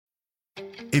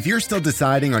If you're still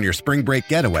deciding on your spring break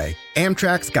getaway,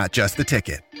 Amtrak's got just the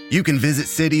ticket. You can visit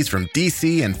cities from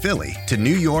D.C. and Philly to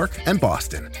New York and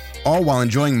Boston, all while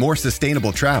enjoying more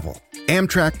sustainable travel.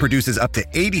 Amtrak produces up to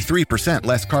 83%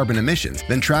 less carbon emissions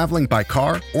than traveling by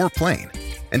car or plane.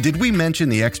 And did we mention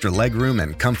the extra legroom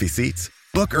and comfy seats?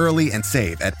 Book early and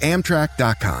save at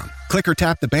Amtrak.com. Click or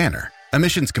tap the banner.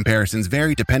 Emissions comparisons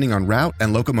vary depending on route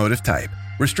and locomotive type.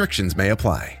 Restrictions may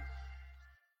apply.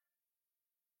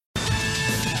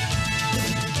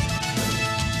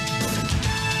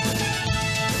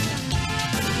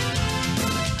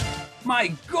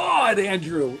 My God,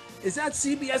 Andrew, is that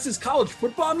CBS's college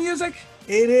football music?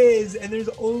 It is, and there's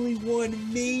only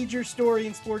one major story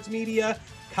in sports media,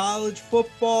 college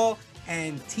football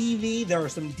and TV. There are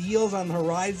some deals on the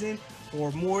horizon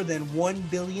for more than $1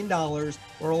 billion.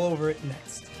 We're all over it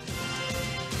next.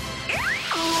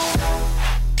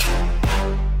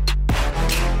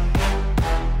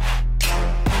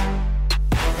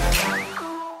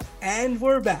 And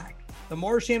we're back. The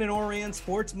Marchand and Oran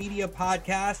Sports Media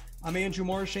Podcast. I'm Andrew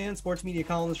Marchand, sports media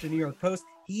columnist for the New York Post.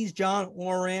 He's John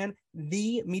Oran,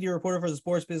 the media reporter for the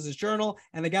Sports Business Journal,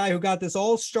 and the guy who got this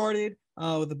all started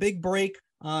with a big break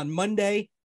on Monday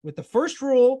with the first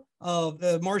rule of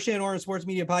the Marchand and Oran Sports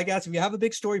Media Podcast. If you have a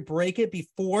big story, break it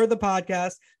before the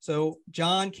podcast. So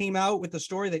John came out with the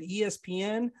story that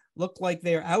ESPN looked like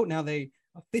they're out. Now they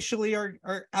officially are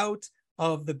out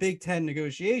of the Big Ten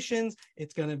negotiations.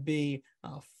 It's going to be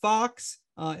Fox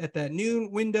at that noon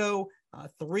window,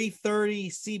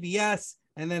 3:30 CBS,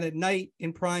 and then at night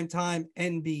in prime time,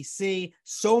 NBC.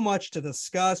 So much to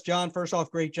discuss. John, first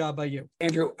off, great job by you.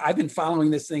 Andrew, I've been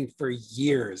following this thing for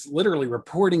years, literally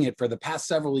reporting it for the past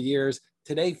several years.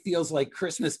 Today feels like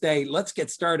Christmas Day. Let's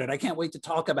get started. I can't wait to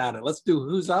talk about it. Let's do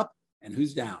who's up and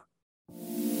who's down.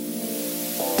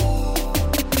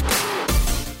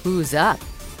 Who's up?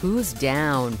 Who's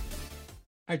down?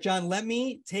 All right, John, let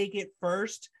me take it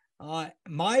first.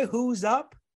 My who's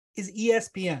up is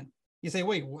ESPN. You say,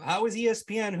 wait, how is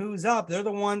ESPN who's up? They're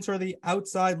the ones who are the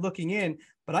outside looking in.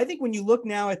 But I think when you look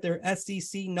now at their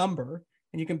SEC number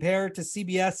and you compare it to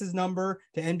CBS's number,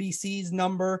 to NBC's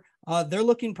number, they're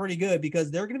looking pretty good because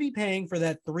they're going to be paying for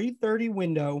that 3:30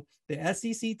 window, the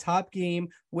SEC top game,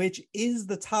 which is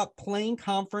the top playing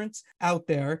conference out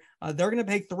there. They're going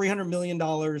to pay $300 million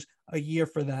a year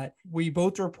for that. We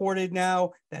both reported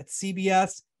now that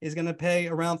CBS is going to pay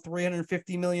around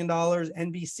 $350 million.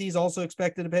 NBC is also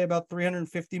expected to pay about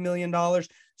 $350 million.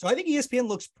 So I think ESPN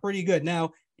looks pretty good.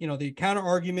 Now, you know, the counter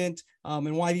argument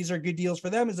and why these are good deals for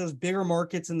them is those bigger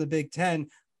markets in the Big Ten.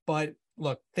 But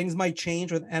look, things might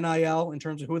change with NIL in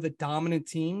terms of who are the dominant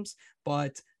teams,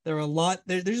 but there are a lot,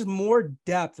 there's just more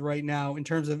depth right now in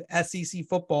terms of SEC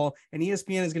football, and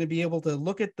ESPN is going to be able to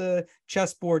look at the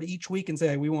chessboard each week and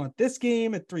say, we want this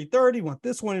game at 3:30, we want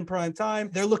this one in prime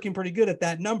time. They're looking pretty good at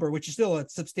that number, which is still a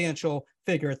substantial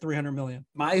figure at $300 million.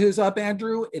 My who's up,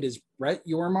 Andrew, it is Brett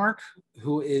Yormark,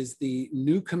 who is the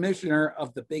new commissioner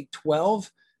of the Big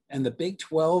 12, and the Big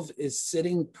 12 is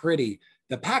sitting pretty.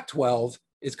 The Pac-12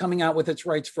 is coming out with its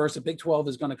rights first. The Big 12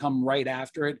 is going to come right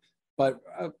after it. But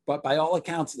by all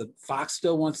accounts, the Fox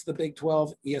still wants the Big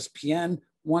 12. ESPN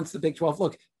wants the Big 12.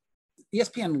 Look,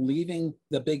 ESPN leaving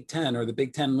the Big 10 or the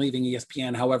Big 10 leaving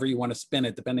ESPN, however you want to spin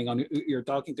it, depending on who you're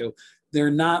talking to,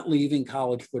 they're not leaving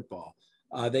college football.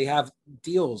 They have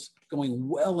deals going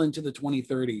well into the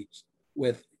 2030s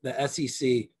with the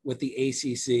SEC, with the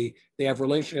ACC. They have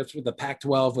relationships with the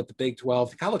Pac-12, with the Big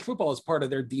 12. College football is part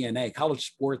of their DNA. College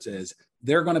sports is.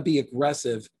 They're going to be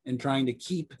aggressive in trying to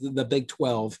keep the Big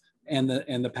 12 and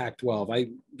the Pac-12.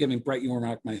 I'm giving Brett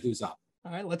Yormark my who's up.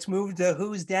 All right, let's move to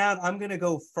who's down. I'm going to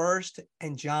go first.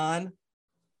 And John,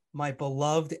 my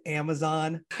beloved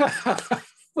Amazon.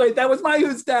 Wait, that was my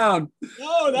who's down.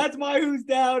 No, that's my who's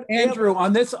down. Andrew,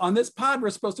 on this pod, we're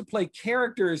supposed to play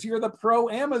characters. You're the pro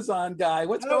Amazon guy.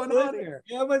 What's going on here?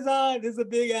 Amazon is a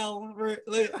big L for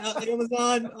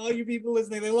Amazon. All you people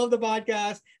listening, they love the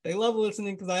podcast. They love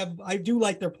listening because I do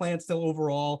like their plan still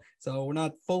overall. So we're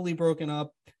not fully broken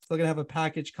up. Still gonna have a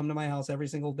package come to my house every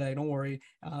single day. Don't worry.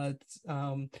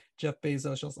 Jeff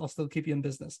Bezos, I'll still keep you in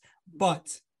business. But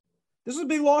this is a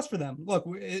big loss for them. Look,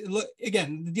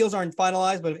 again, the deals aren't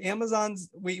finalized, but if Amazon's,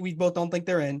 we both don't think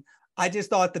they're in. I just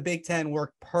thought the Big Ten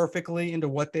worked perfectly into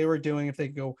what they were doing. If they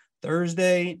could go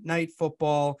Thursday night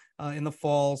football in the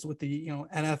falls with the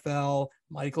NFL,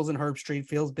 Michaels and Herb Street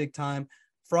feels big time.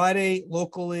 Friday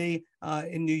locally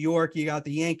in New York, you got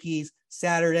the Yankees.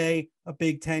 Saturday, a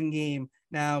Big Ten game.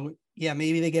 Now, yeah,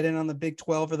 maybe they get in on the Big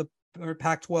 12 or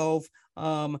Pac-12.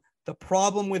 The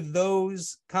problem with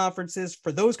those conferences,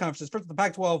 first of the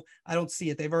Pac-12, I don't see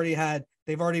it. They've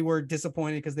already were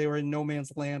disappointed because they were in no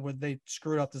man's land where they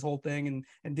screwed up this whole thing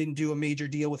and didn't do a major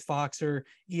deal with Fox or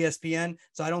ESPN.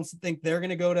 So I don't think they're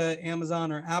going to go to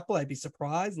Amazon or Apple. I'd be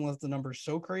surprised unless the number's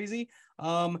so crazy.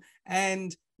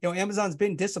 And Amazon's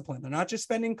been disciplined. They're not just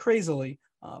spending crazily,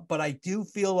 but I do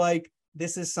feel like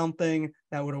this is something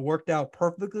that would have worked out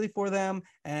perfectly for them,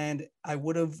 and I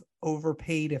would have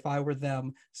overpaid if I were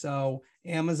them. So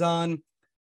Amazon,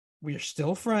 we are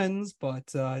still friends, but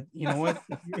you know what?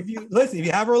 if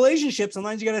you have a relationship,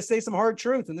 sometimes you got to say some hard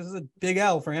truth, and this is a big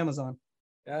L for Amazon.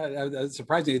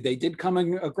 Surprisingly, they did come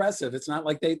in aggressive. It's not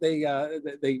like they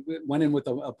went in with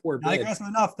a poor bid. Not aggressive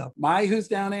enough, though. My who's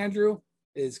down, Andrew,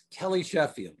 is Kelly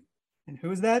Sheffield. And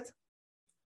who's that?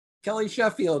 Kelly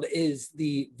Sheffield is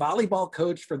the volleyball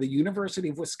coach for the University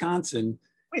of Wisconsin.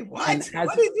 Wait, what?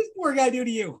 What did this poor guy do to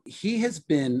you? He has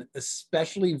been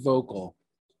especially vocal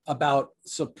about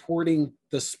supporting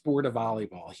the sport of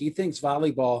volleyball. He thinks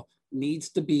volleyball needs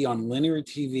to be on linear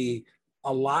TV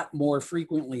a lot more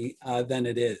frequently than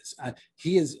it is.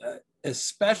 He is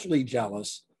especially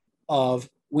jealous of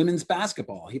women's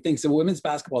basketball. He thinks that women's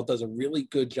basketball does a really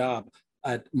good job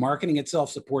at marketing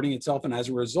itself, supporting itself, and as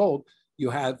a result, you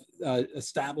have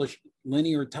established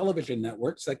linear television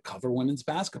networks that cover women's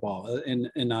basketball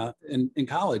in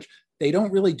college. They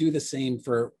don't really do the same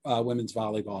for women's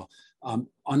volleyball. On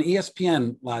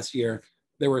ESPN last year,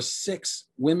 there were 6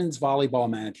 women's volleyball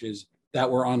matches that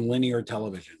were on linear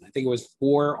television. I think it was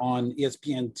 4 on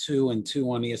ESPN2 and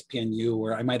 2 on ESPNU,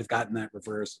 or I might have gotten that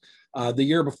reversed. The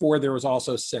year before, there was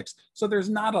also 6. So there's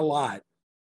not a lot,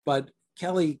 but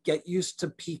Kelly, get used to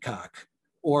Peacock.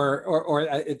 Or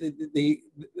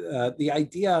the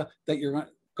idea that you're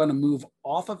going to move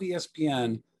off of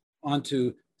ESPN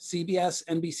onto CBS,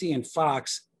 NBC, and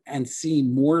Fox and see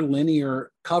more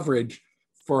linear coverage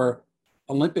for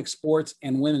Olympic sports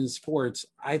and women's sports,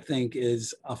 I think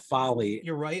is a folly.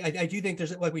 You're right. I do think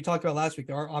there's, like we talked about last week,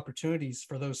 there are opportunities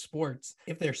for those sports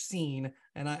if they're seen.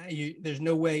 And there's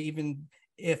no way, even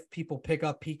if people pick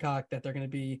up Peacock, that they're going to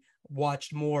be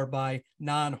watched more by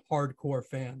non-hardcore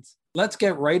fans. Let's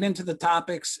get right into the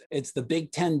topics. It's the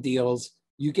Big Ten deals.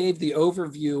 You gave the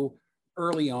overview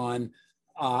early on.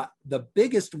 The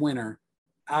biggest winner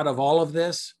out of all of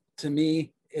this, to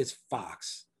me, is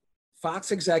Fox.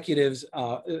 Fox executives,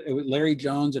 Larry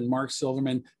Jones and Mark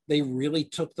Silverman, they really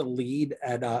took the lead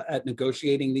at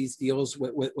negotiating these deals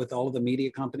with all of the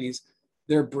media companies.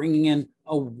 They're bringing in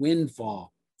a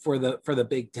windfall for the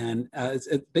Big Ten.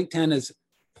 Big Ten is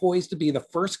poised to be the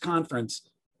first conference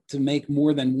to make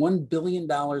more than $1 billion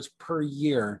per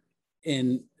year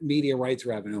in media rights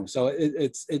revenue. So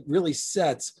it really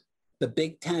sets the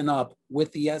Big Ten up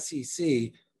with the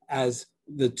SEC as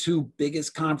the 2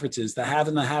 biggest conferences, the have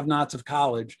and the have-nots of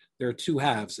college. There are 2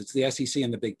 halves. It's the SEC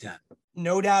and the Big Ten.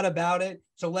 No doubt about it.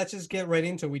 So let's just get right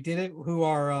into it. We did it. Who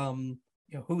are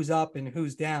who's up and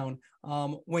who's down.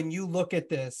 When you look at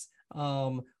this,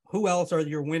 who else are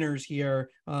your winners here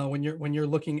when you're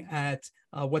looking at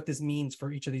what this means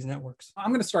for each of these networks? I'm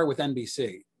going to start with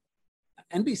NBC.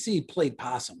 NBC played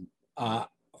possum.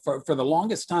 For the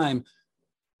longest time,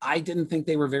 I didn't think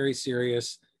they were very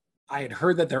serious. I had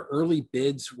heard that their early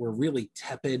bids were really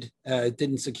tepid. It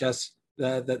didn't suggest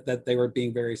that they were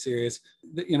being very serious.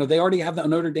 They already have the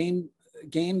Notre Dame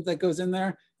game that goes in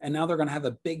there, and now they're going to have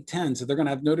a Big Ten. So they're going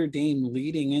to have Notre Dame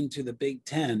leading into the Big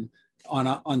Ten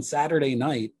on Saturday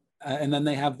night. And then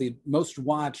they have the most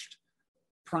watched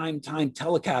primetime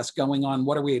telecast going on.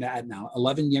 What are we at now?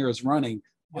 11 years running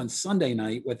on Sunday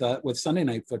night with Sunday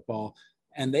Night Football.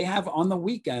 And they have on the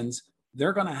weekends,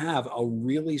 they're going to have a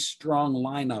really strong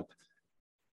lineup.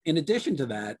 In addition to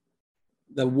that,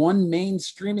 the one main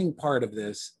streaming part of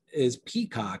this is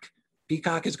Peacock.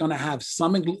 Peacock is going to have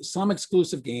some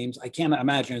exclusive games. I can't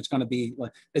imagine it's going to be,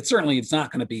 it's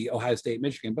not going to be Ohio State,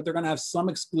 Michigan, but they're going to have some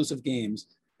exclusive games.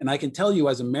 And I can tell you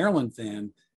as a Maryland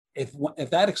fan, if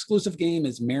that exclusive game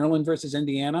is Maryland versus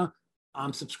Indiana,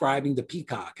 I'm subscribing to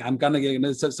Peacock. I'm going to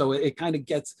get, so it kind of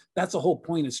gets, that's the whole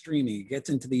point of streaming. It gets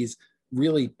into these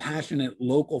really passionate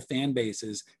local fan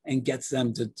bases and gets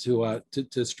them to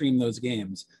stream those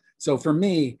games. So for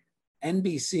me,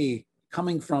 NBC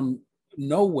coming from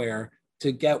nowhere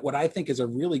to get what I think is a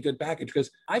really good package, because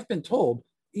I've been told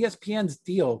ESPN's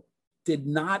deal did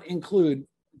not include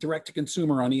direct to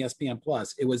consumer on ESPN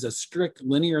Plus. It was a strict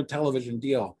linear television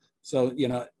deal. So,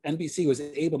 NBC was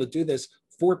able to do this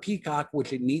for Peacock,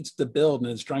 which it needs to build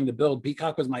and is trying to build.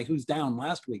 Peacock was my who's down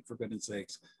last week, for goodness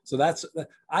sakes. So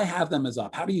I have them as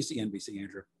up. How do you see NBC,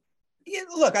 Andrew? Yeah,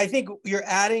 look, I think you're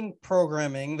adding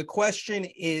programming. The question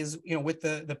is, with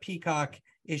the Peacock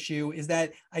issue is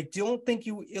that I don't think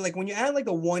you like when you add like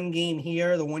the one game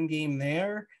here, the one game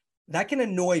there, that can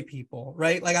annoy people,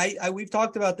 right? Like we've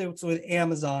talked about this with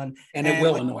Amazon, and it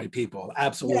will like, annoy people.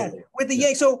 Absolutely. Yeah, with the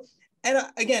yeah. So, and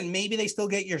again, maybe they still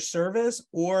get your service,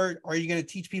 or are you going to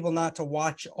teach people not to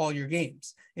watch all your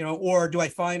games? Or do I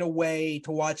find a way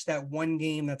to watch that one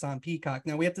game that's on Peacock?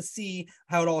 Now we have to see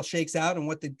how it all shakes out and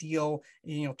what the deal,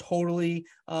 totally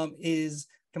is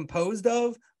composed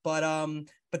of.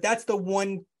 But that's the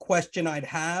one question I'd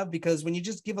have, because when you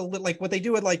just give a little, like what they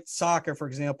do with like soccer, for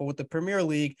example, with the Premier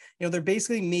League, they're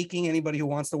basically making anybody who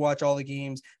wants to watch all the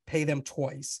games pay them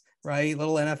twice. Right?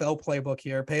 Little NFL playbook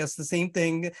here. Pay us the same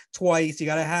thing twice. You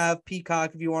got to have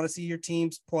Peacock if you want to see your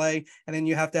teams play. And then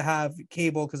you have to have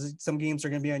cable because some games are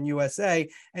going to be on USA.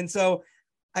 And so,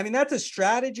 I mean, that's a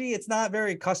strategy. It's not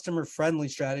very customer friendly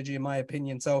strategy, in my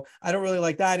opinion. So I don't really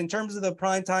like that. In terms of the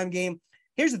primetime game,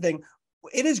 here's the thing.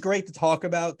 It is great to talk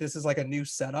about. This is like a new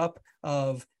setup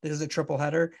of this is a triple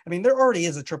header. I mean, there already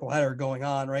is a triple header going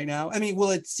on right now. I mean,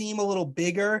 will it seem a little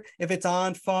bigger if it's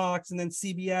on Fox and then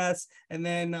CBS and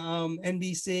then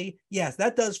NBC? Yes,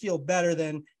 that does feel better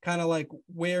than kind of like,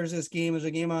 where's this game? There's a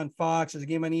game on Fox, there's a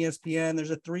game on ESPN, there's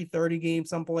a 3:30 game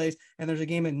someplace, and there's a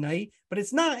game at night. But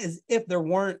it's not as if there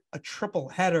weren't a triple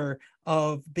header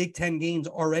of Big Ten games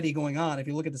already going on. If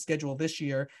you look at the schedule this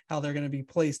year, how they're going to be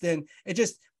placed in,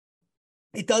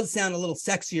 it does sound a little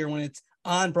sexier when it's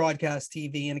on broadcast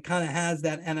TV, and it kind of has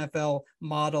that NFL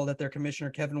model that their commissioner,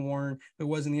 Kevin Warren, who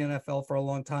was in the NFL for a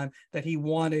long time, that he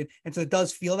wanted. And so it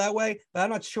does feel that way, but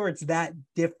I'm not sure it's that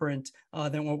different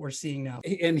than what we're seeing now.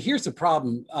 And here's the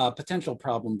problem, potential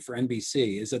problem for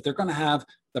NBC, is that they're going to have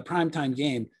the primetime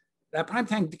game. That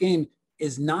primetime game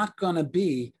is not going to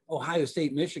be Ohio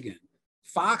State, Michigan.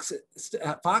 Fox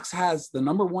has the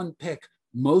number one pick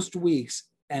most weeks,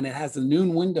 and it has the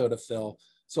noon window to fill.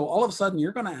 So all of a sudden,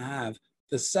 you're going to have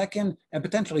the second and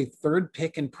potentially third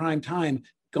pick in prime time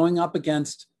going up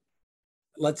against,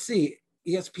 let's see,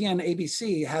 ESPN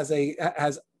ABC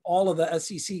has all of the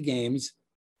SEC games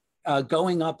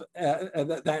going up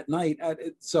that night.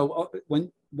 So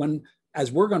when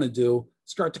as we're going to do,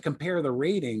 start to compare the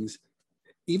ratings,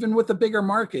 even with the bigger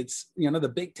markets,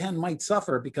 the Big Ten might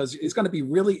suffer, because it's going to be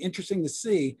really interesting to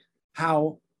see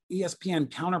how ESPN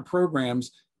counter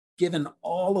programs, given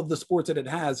all of the sports that it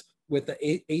has with the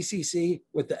ACC,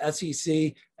 with the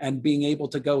SEC, and being able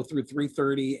to go through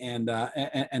 3:30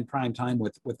 and prime time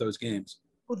with those games.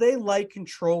 Well, they like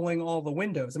controlling all the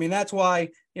windows. I mean, that's why,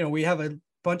 we have a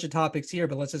bunch of topics here,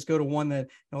 but let's just go to one that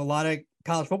a lot of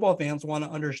college football fans want to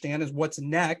understand is what's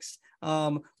next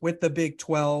with the Big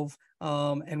 12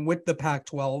 and with the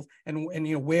Pac-12,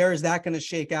 and where is that going to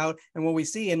shake out, and what we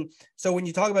see. And so when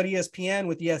you talk about ESPN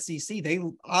with the SEC,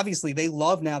 they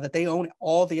love now that they own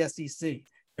all the SEC.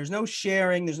 There's no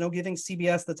sharing, there's no giving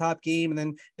CBS the top game, and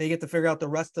then they get to figure out the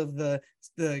rest of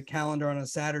the calendar on a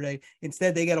Saturday.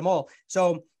 Instead, they get them all.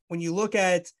 So when you look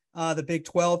at the Big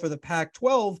 12 or the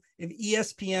Pac-12, if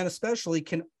ESPN especially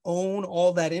can own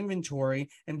all that inventory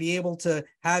and be able to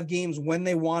have games when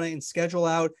they want it and schedule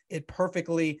out it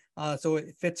perfectly so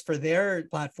it fits for their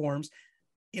platforms,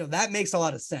 that makes a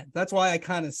lot of sense. That's why I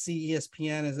kind of see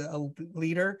ESPN as a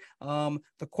leader.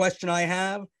 The question I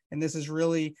have, and this is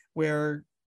really where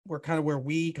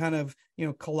we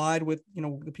collide with,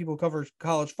 the people who cover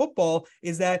college football,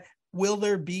 is that will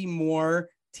there be more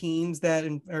teams that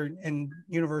and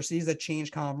universities that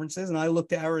change conferences? And I look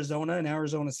to Arizona and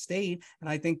Arizona State, and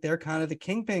I think they're kind of the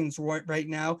kingpins right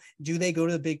now. Do they go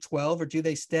to the Big 12 or do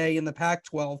they stay in the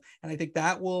Pac-12? And I think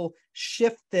that will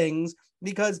shift things,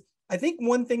 because I think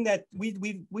one thing that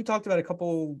we talked about a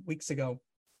couple weeks ago,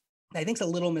 I think it's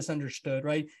a little misunderstood,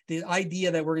 right? The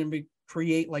idea that we're going to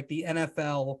create like the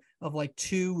NFL of like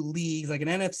two leagues, like an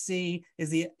NFC is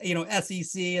the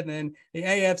SEC, and then the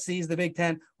AFC is the Big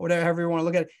Ten, or whatever, however you want to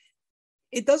look at it.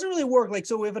 It doesn't really work. Like,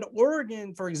 so if an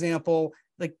Oregon, for example,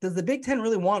 like, does the Big Ten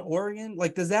really want Oregon?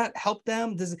 Like, does that help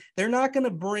them? They're not going to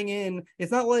bring in,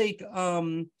 it's not like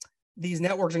these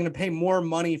networks are going to pay more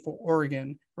money for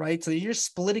Oregon, right? So you're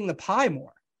splitting the pie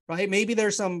more. Right? Maybe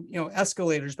there's some,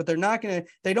 escalators, but they're not going to,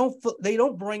 they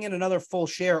don't bring in another full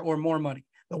share or more money.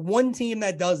 The one team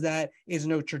that does that is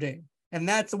Notre Dame. And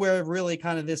that's where really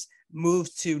kind of this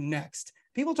moves to next.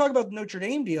 People talk about the Notre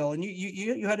Dame deal, and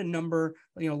you had a number,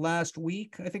 last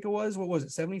week, I think it was, what was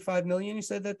it, 75 million? You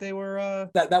said that they were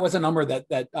that was a number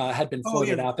that had been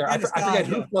floated out there. I forget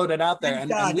who floated out there, and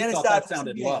we thought that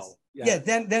sounded low. Yeah,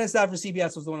 Dennis Dodd for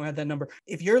CBS was the one who had that number.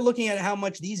 If you're looking at how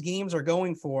much these games are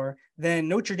going for, then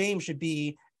Notre Dame should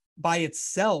be by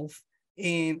itself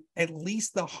in at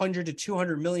least the $100 to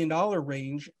 $200 million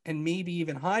range, and maybe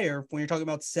even higher when you're talking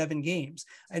about 7 games.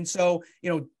 And so,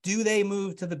 do they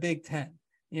move to the Big Ten?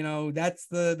 That's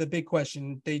the big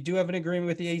question. They do have an agreement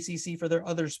with the ACC for their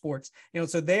other sports,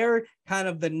 so they're kind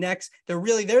of the next, they're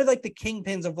like the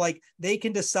kingpins of like, they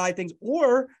can decide things,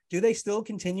 or do they still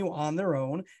continue on their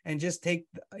own and just take,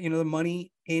 the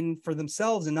money in for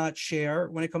themselves and not share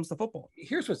when it comes to football?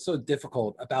 Here's what's so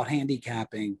difficult about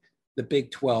handicapping the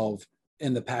Big 12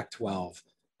 and the Pac-12,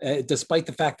 despite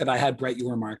the fact that I had Brett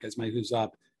Yormark as my who's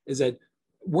up, is that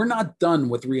we're not done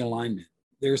with realignment.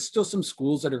 There's still some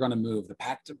schools that are going to move. The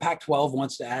Pac-12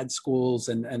 wants to add schools,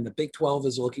 and the Big 12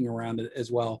 is looking around it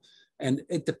as well. And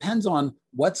it depends on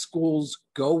what schools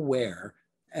go where.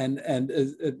 And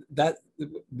that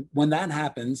when that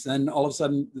happens, then all of a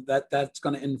sudden that's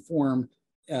going to inform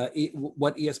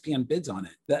what ESPN bids on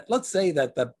it. That let's say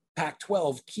that the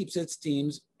Pac-12 keeps its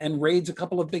teams and raids a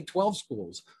couple of Big 12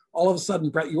 schools. All of a sudden,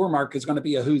 Brett Yormark is going to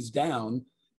be a who's down,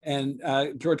 and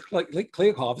George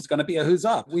Kliavkoff is going to be a who's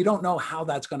up. We don't know how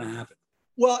that's going to happen.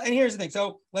 Well, and here's the thing.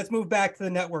 So let's move back to the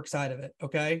network side of it,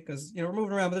 okay? Because, we're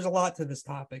moving around, but there's a lot to this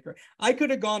topic, right? I could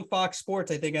have gone Fox Sports,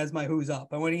 I think, as my who's up.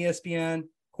 I went ESPN,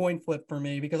 coin flip for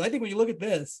me, because I think when you look at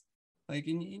this, like,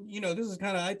 and, this is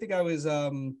kind of, I think I was,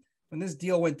 when this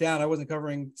deal went down, I wasn't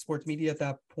covering sports media at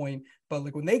that point, but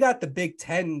like when they got the Big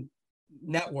Ten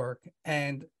network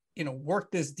and,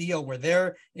 worked this deal where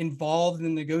they're involved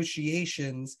in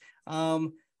negotiations,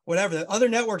 whatever, the other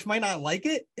networks might not like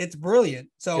it. It's brilliant.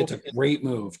 So it's a great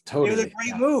move. Totally. It was a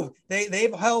great move.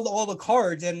 They've held all the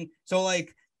cards. And so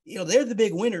like, they're the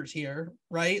big winners here,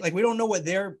 right? Like we don't know what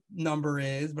their number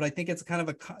is, but I think it's kind of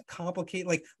a complicated,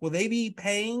 like, will they be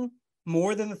paying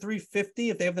more than the $350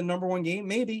 if they have the number one game?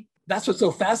 Maybe. That's what's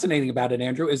so fascinating about it,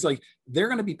 Andrew, is like they're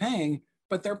going to be paying,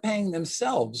 but they're paying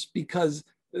themselves because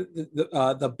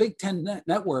the Big Ten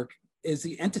network is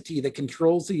the entity that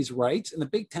controls these rights, and the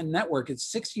Big Ten network is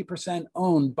 60%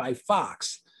 owned by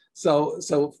Fox. So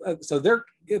they're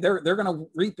going to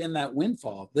reap in that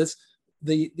windfall.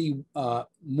 The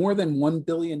more than $1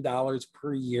 billion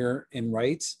per year in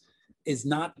rights is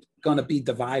not going to be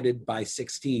divided by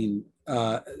 16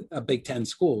 Big Ten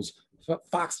schools.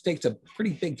 Fox takes a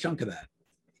pretty big chunk of that.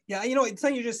 Yeah, it's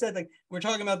something you just said, like, we're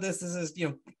talking about this is,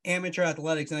 amateur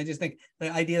athletics. And I just think the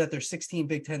idea that there's 16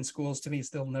 Big Ten schools to me is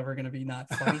still never going to be not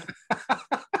funny.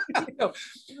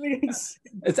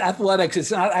 It's athletics.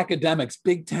 It's not academics.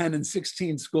 Big 10 and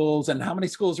 16 schools. And how many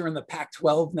schools are in the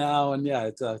Pac-12 now? And yeah,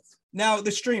 it's now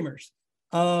the streamers.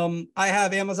 I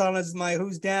have Amazon as my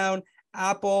who's down.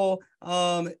 Apple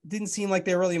didn't seem like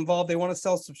they're really involved. They want to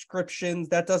sell subscriptions.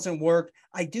 That doesn't work.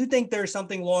 I do think there's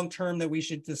something long-term that we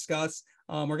should discuss.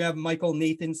 We're going to have Michael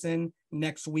Nathanson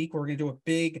next week. We're going to do a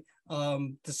big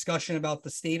discussion about the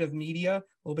state of media, a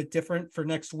little bit different for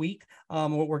next week,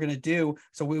 what we're going to do.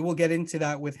 So we will get into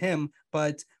that with him.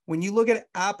 But when you look at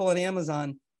Apple and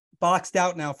Amazon, boxed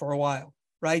out now for a while,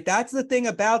 right? That's the thing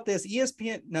about this.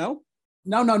 ESPN, No.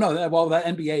 Well, the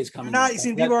NBA is coming. Not, you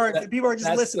see, people are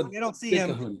just listening. They don't see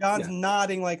him. Kahuna. John's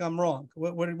nodding like I'm wrong.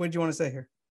 What do you want to say here?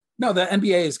 No, the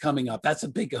NBA is coming up. That's a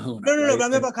big kahuna. No. Right? But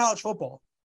I'm about college football.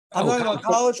 I'm talking about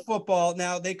college football.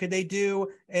 Now, could they do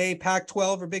a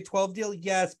Pac-12 or Big 12 deal?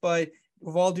 Yes, but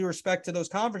with all due respect to those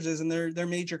conferences, and they're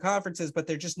major conferences, but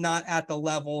they're just not at the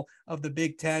level of the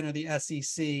Big Ten or the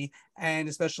SEC, and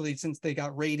especially since they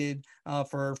got rated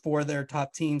for their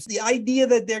top teams. The idea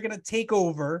that they're going to take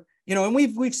over, and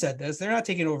we've said this, they're not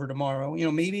taking over tomorrow.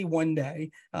 Maybe one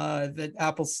day that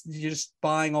Apple's just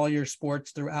buying all your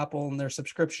sports through Apple and their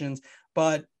subscriptions,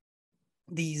 but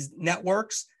these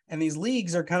networks and these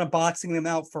leagues are kind of boxing them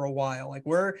out for a while. Like,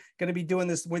 we're going to be doing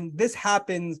this when this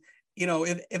happens.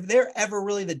 If they're ever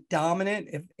really the dominant,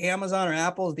 if Amazon or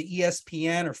Apple is the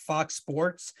ESPN or Fox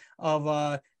Sports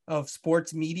of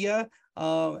sports media,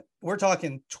 we're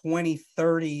talking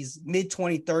 2030s, mid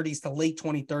 2030s to late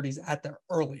 2030s at their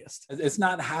earliest. It's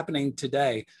not happening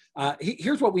today.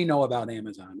 Here's what we know about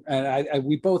Amazon, and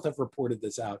we both have reported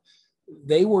this out.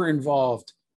 They were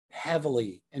involved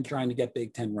heavily in trying to get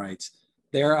Big Ten rights.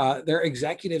 Their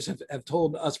executives have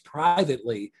told us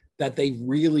privately that they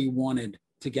really wanted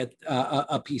to get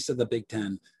a piece of the Big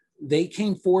Ten. They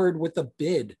came forward with a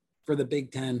bid for the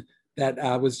Big Ten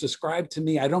that was described to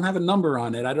me. I don't have a number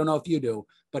on it. I don't know if you do,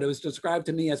 but it was described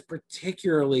to me as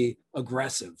particularly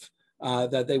aggressive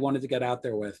that they wanted to get out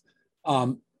there with.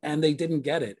 And they didn't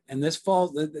get it. And this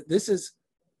fall, this is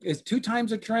 2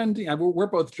 times a trend. We're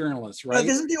both journalists, right?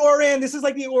 This is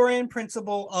like the Oran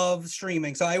principle of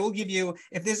streaming. So I will give you,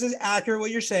 if this is accurate what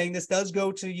you're saying, this does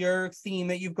go to your theme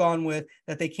that you've gone with,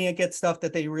 that they can't get stuff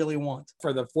that they really want.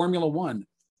 For the Formula One,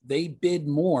 they bid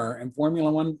more, and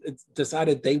Formula One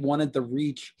decided they wanted the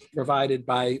reach provided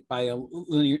by a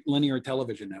linear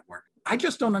television network. I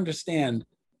just don't understand.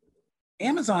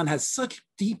 Amazon has such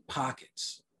deep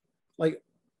pockets. Like,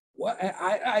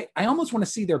 I almost want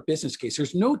to see their business case.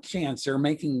 There's no chance they're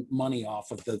making money off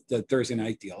of the Thursday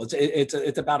night deal.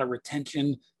 It's about a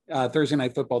retention Thursday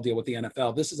night football deal with the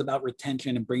NFL. This is about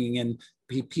retention and bringing in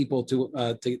people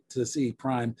to see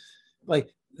Prime.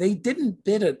 Like, they didn't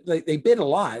bid it. They bid a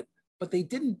lot, but they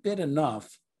didn't bid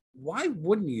enough. Why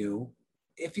wouldn't you,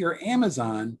 if you're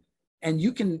Amazon and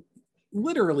you can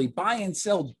literally buy and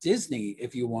sell Disney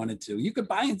if you wanted to? You could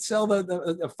buy and sell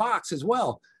the Fox as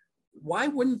well. Why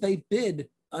wouldn't they bid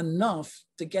enough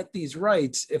to get these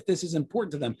rights if this is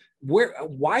important to them?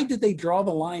 Why did they draw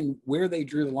the line where they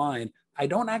drew the line? I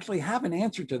don't actually have an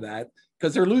answer to that,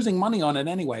 because they're losing money on it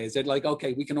anyway. Is it like,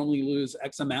 okay, we can only lose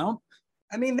X amount?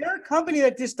 I mean, they're a company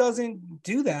that just doesn't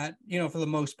do that, for the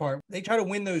most part. They try to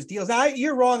win those deals.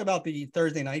 You're wrong about the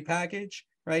Thursday night package,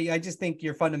 right? I just think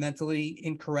you're fundamentally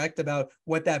incorrect about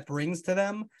what that brings to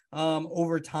them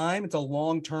over time. It's a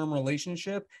long-term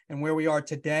relationship, and where we are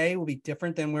today will be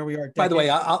different than where we are. By the way,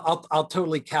 I'll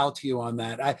totally cow to you on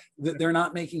that. They're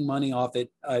not making money off it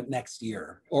next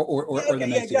year or the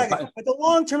next year. But the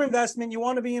long-term investment, you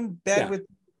want to be in bed with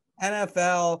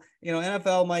NFL.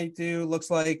 NFL might do, looks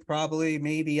like probably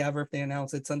maybe ever, if they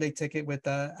announce it, Sunday Ticket with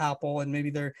Apple, and maybe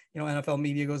their NFL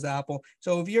media goes to Apple.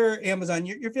 So if you're Amazon,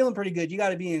 you're feeling pretty good. You got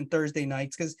to be in Thursday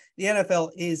nights because the NFL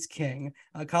is king.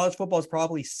 College football is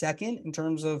probably second in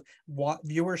terms of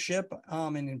viewership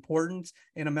and importance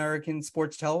in American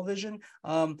sports television.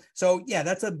 So yeah,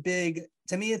 that's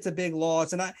to me, it's a big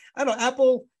loss. And I don't know,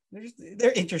 Apple,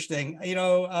 they're interesting.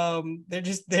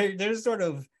 They're sort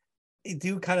of, they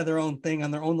do kind of their own thing on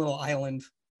their own little island.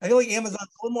 I feel like Amazon's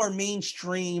a little more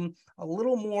mainstream, a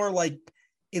little more like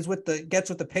gets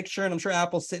with the picture. And I'm sure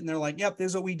Apple's sitting there like, yep, this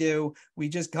is what we do. We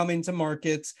just come into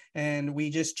markets and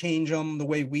we just change them the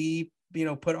way we,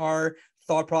 put our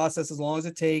thought process, as long as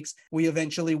it takes, we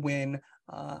eventually win.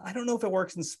 I don't know if it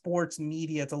works in sports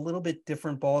media. It's a little bit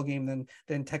different ballgame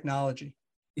than technology.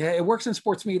 Yeah, it works in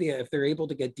sports media if they're able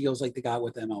to get deals like they got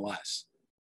with MLS.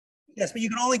 Yes, but you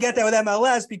can only get that with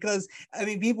MLS because,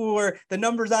 the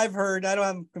numbers I've heard, I don't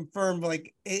have them confirmed, but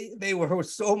they were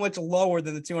so much lower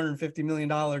than the $250 million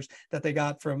that they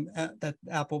got from that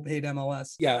Apple paid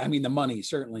MLS. Yeah, the money,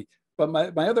 certainly. But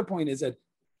my other point is that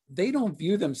they don't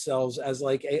view themselves as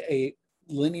like a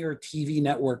linear TV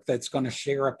network that's going to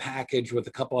share a package with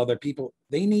a couple other people.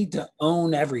 They need to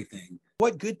own everything.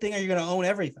 What good thing are you going to own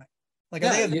everything? Are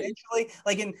they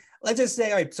eventually, let's just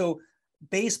say, all right, so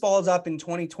baseball is up in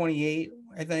 2028.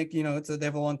 I think, they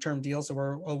have a long-term deal, so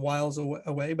we're a whiles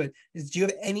away. But do you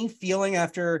have any feeling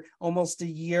after almost a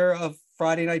year of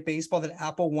Friday night baseball that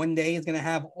Apple one day is going to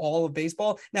have all of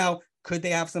baseball? Now, could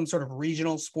they have some sort of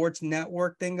regional sports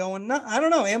network thing going? No, I don't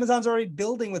know. Amazon's already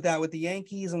building with that, with the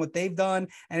Yankees and what they've done.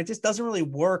 And it just doesn't really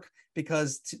work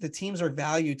because the teams are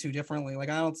valued too differently. I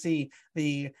don't see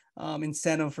the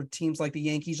incentive for teams like the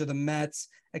Yankees or the Mets,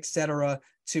 et cetera,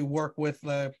 to work with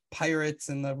the Pirates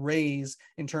and the Rays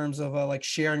in terms of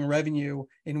sharing revenue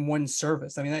in one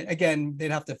service. Again,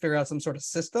 they'd have to figure out some sort of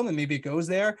system, and maybe it goes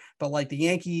there, but the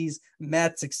Yankees,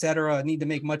 Mets, et cetera, need to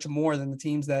make much more than the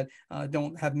teams that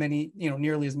don't have many,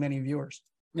 nearly as many viewers.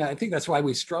 Yeah, I think that's why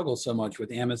we struggle so much with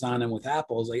Amazon and with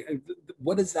Apple.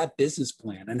 What is that business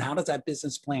plan, and how does that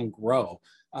business plan grow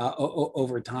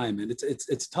over time? And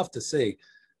it's tough to see.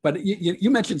 But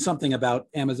you mentioned something about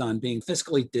Amazon being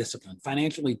fiscally disciplined,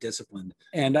 financially disciplined.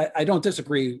 And I don't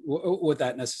disagree with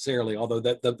that necessarily, although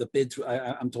the bids,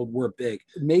 I'm told, were big.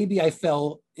 Maybe I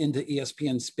fell into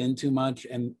ESPN spin too much,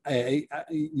 and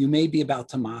you may be about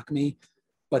to mock me,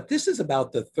 but this is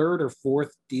about the third or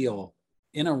fourth deal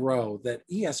in a row that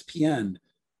ESPN,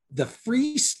 the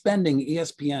free spending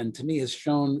ESPN, to me, has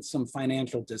shown some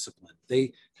financial discipline.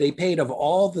 They paid, of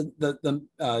all the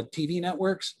TV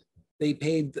networks, they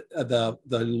paid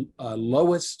the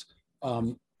lowest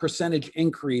percentage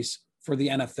increase for the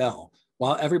NFL,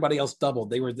 while everybody else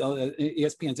doubled.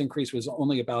 ESPN's increase was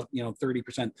only about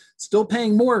 30%, still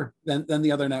paying more than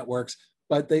the other networks,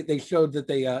 but they showed that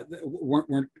they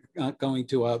weren't going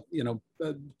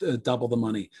to double the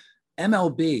money.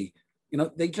 MLB,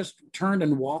 they just turned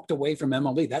and walked away from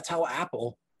MLB. That's how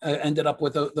Apple ended up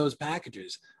with those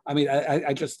packages.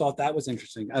 I just thought that was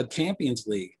interesting. Champions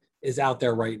League is out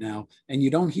there right now, and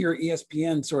you don't hear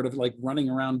ESPN sort of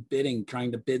running around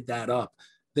trying to bid that up.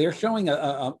 They're showing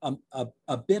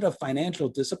a bit of financial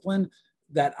discipline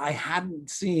that I hadn't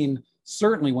seen,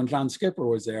 certainly when John Skipper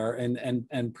was there and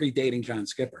predating John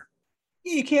Skipper.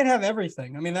 You can't have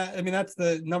everything. That's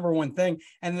the number one thing.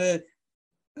 And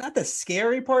not the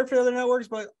scary part for the other networks,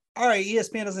 but all right,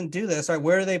 ESPN doesn't do this. All right,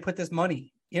 where do they put this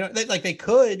money? They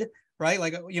could, right?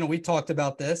 We talked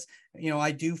about this.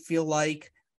 I do feel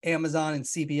like Amazon and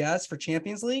CBS for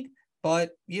Champions League,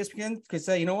 but ESPN could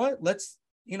say, you know what, let's,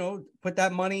 put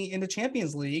that money into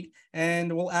Champions League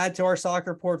and we'll add to our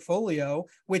soccer portfolio,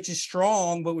 which is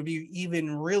strong, but would be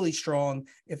even really strong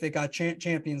if it got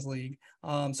Champions League.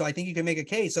 So I think you can make a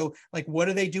case. So what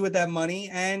do they do with that money?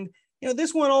 And,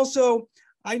 this one also,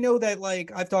 I know that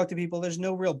I've talked to people, there's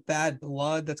no real bad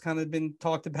blood that's kind of been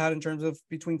talked about in terms of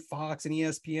between Fox and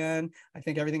ESPN. I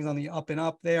think everything's on the up and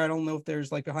up there. I don't know if there's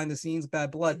behind the scenes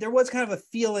bad blood. There was kind of a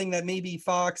feeling that maybe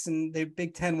Fox and the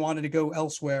Big Ten wanted to go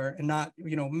elsewhere and not,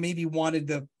 maybe wanted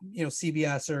the,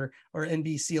 CBS or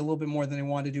NBC a little bit more than they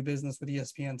wanted to do business with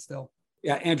ESPN still.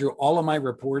 Yeah, Andrew, all of my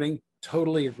reporting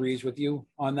totally agrees with you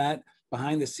on that.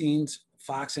 Behind the scenes,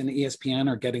 Fox and ESPN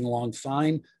are getting along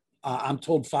fine. I'm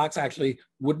told Fox actually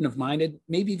wouldn't have minded,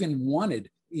 maybe even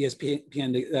wanted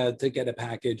ESPN to get a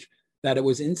package, that it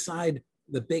was inside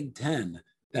the Big Ten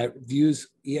that views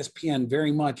ESPN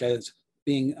very much as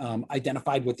being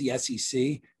identified with the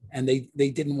SEC, and they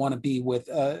didn't want to be with,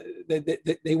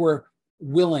 they were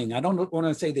willing, I don't want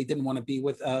to say they didn't want to be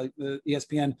with the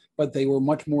ESPN, but they were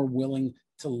much more willing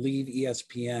to leave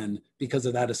ESPN because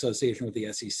of that association with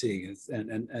the SEC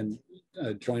and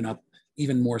join up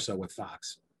even more so with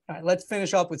Fox. All right, let's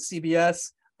finish up with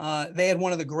CBS. They had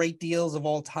one of the great deals of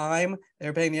all time. They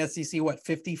were paying the SEC,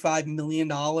 $55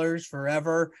 million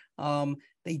forever.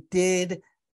 They did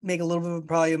make a little bit of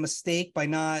probably a mistake by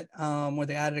not, where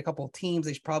they added a couple of teams.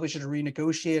 They probably should have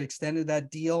renegotiated, extended that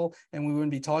deal, and we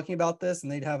wouldn't be talking about this,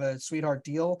 and they'd have a sweetheart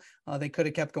deal. They could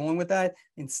have kept going with that.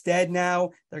 Instead, now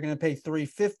they're going to pay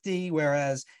 $350,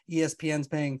 whereas ESPN's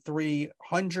paying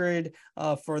 $300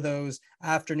 for those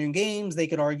afternoon games. They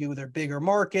could argue they're bigger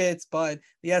markets, but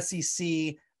the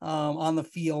SEC on the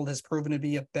field has proven to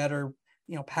be a better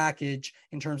package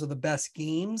in terms of the best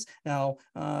games. Now,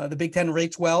 the Big Ten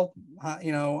rates well,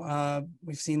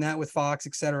 we've seen that with Fox,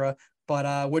 et cetera.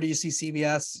 But where do you see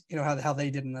CBS, how they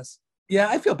did in this? Yeah,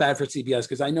 I feel bad for CBS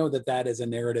because I know that is a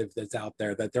narrative that's out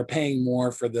there, that they're paying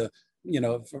more for the,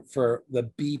 for the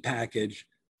B package.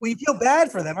 Well, you feel bad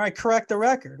for them. All right, correct the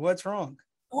record. What's wrong?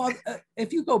 Well,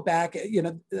 if you go back, can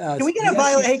we get a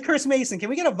violin? Hey, Chris Mason, can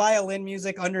we get a violin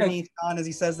music underneath John as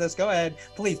he says this? Go ahead,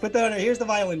 please put that under. Here's the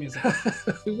violin music.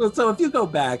 So if you go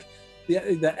back,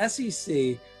 the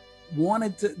SEC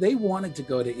wanted to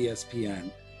go to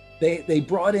ESPN. They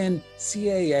brought in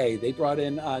CAA. They brought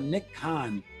in Nick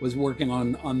Khan was working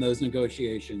on those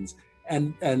negotiations.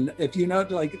 And if you know,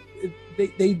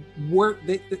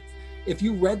 if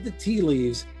you read the tea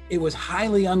leaves, it was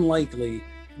highly unlikely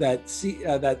that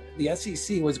the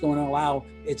SEC was going to allow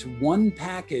its one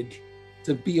package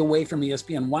to be away from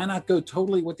ESPN. Why not go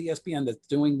totally with ESPN that's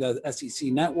doing the SEC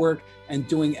network and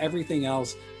doing everything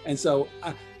else? And so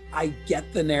I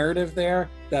get the narrative there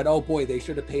that, oh boy, they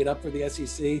should have paid up for the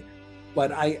SEC.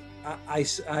 But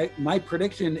my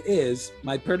prediction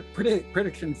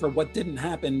for what didn't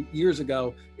happen years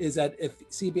ago is that if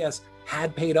CBS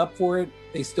had paid up for it,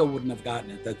 they still wouldn't have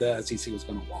gotten it, that the SEC was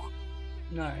going to walk.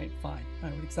 All right, fine. All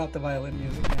right, we can stop the violin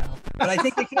music now. But I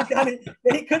think they could have done it.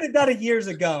 They could have done it years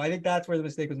ago. I think that's where the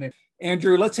mistake was made.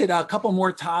 Andrew, let's hit a couple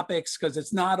more topics because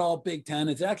it's not all Big Ten.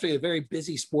 It's actually a very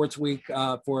busy sports week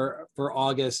for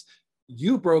August.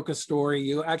 You broke a story.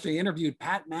 You actually interviewed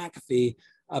Pat McAfee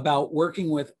about working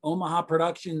with Omaha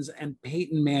Productions and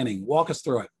Peyton Manning. Walk us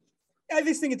through it. I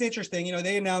just think it's interesting.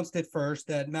 They announced it first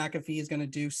that McAfee is going to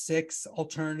do 6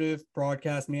 alternative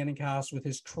broadcast Manning casts with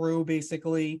his crew,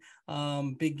 basically,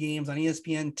 big games on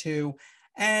ESPN2.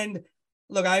 And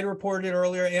look, I had reported it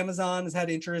earlier. Amazon has had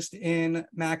interest in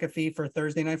McAfee for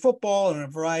Thursday Night Football and a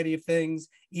variety of things.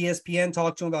 ESPN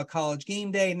talked to him about College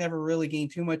Game Day, never really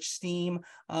gained too much steam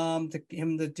to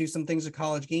him to do some things at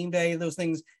College Game Day. Those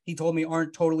things he told me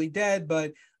aren't totally dead,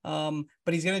 but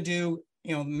he's going to do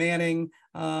Manning,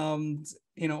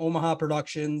 Omaha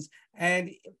Productions. And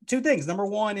 2 things. Number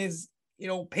one is,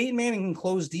 Peyton Manning can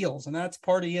close deals, and that's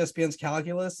part of ESPN's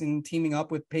calculus in teaming up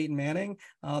with Peyton Manning.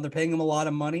 They're paying him a lot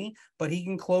of money, but he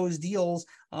can close deals.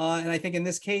 And I think in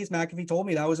this case, McAfee told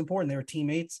me that was important. They were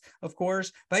teammates, of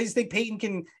course, but I just think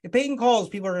if Peyton calls,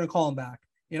 people are going to call him back.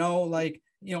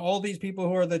 All these people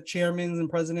who are the chairmen and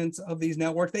presidents of these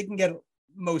networks, they can get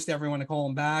most everyone to call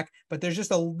him back, but there's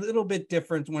just a little bit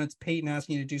different when it's Peyton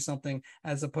asking you to do something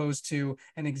as opposed to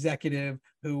an executive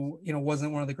who,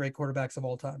 wasn't one of the great quarterbacks of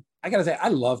all time. I got to say, I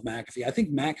love McAfee. I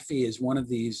think McAfee is one of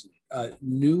these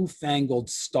newfangled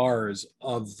stars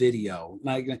of video.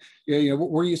 Like,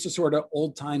 we're used to sort of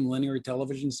old time linear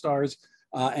television stars.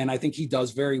 And I think he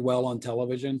does very well on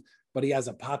television, but he has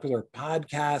a popular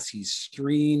podcast. He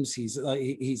streams,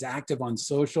 he's active on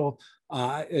social.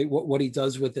 What he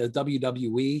does with the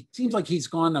WWE seems like he's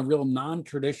gone a real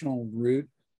non-traditional route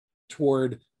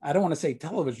toward, I don't want to say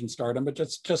television stardom, but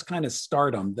just kind of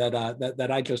stardom that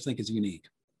I just think is unique.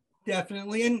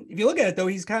 Definitely. And if you look at it, though,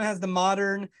 he's kind of has the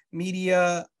modern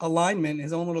media alignment,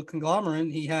 his own little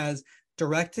conglomerate. He has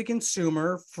direct to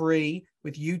consumer free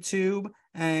with YouTube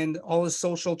and all his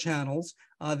social channels.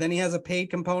 Then he has a paid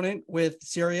component with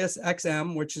Sirius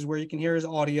XM, which is where you can hear his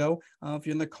audio if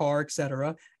you're in the car,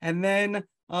 etc. And then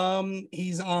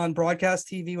he's on broadcast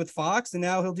TV with Fox, and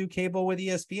now he'll do cable with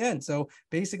ESPN. So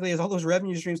basically, he has all those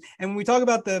revenue streams. And when we talk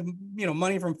about the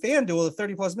money from FanDuel, the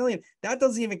 30+ million, that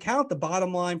doesn't even count the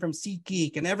bottom line from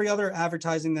SeatGeek and every other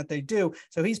advertising that they do.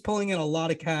 So he's pulling in a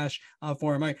lot of cash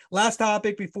for him. All right, last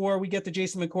topic before we get to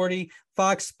Jason McCourty.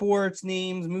 Fox Sports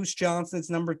names Moose Johnson's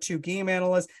number 2 game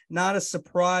analyst. Not a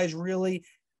surprise, really.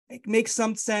 It makes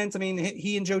some sense. I mean,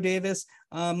 he and Joe Davis,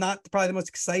 not probably the most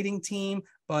exciting team,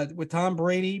 but with Tom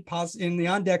Brady in the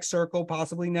on-deck circle,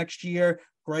 possibly next year,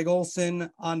 Greg Olson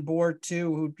on board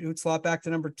too, who'd slot back to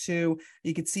number 2.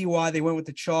 You could see why they went with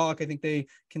the chalk. I think they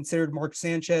considered Mark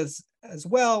Sanchez as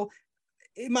well.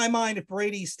 In my mind, if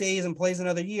Brady stays and plays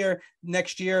another year,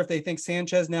 next year, if they think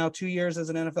Sanchez now 2 years as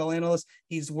an NFL analyst,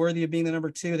 he's worthy of being the number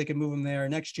 2, they can move him there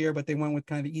next year, but they went with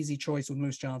kind of the easy choice with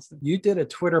Moose Johnston. You did a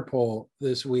Twitter poll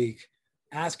this week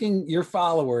asking your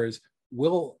followers,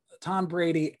 will Tom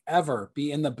Brady ever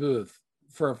be in the booth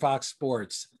for Fox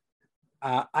Sports?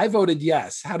 I voted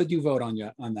yes. How did you vote on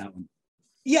that one?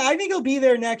 Yeah, I think he'll be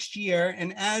there next year.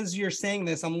 And as you're saying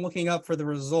this, I'm looking up for the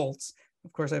results.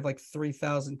 Of course, I have like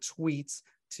 3,000 tweets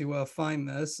to find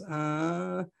this.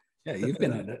 Yeah, you've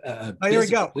been a here we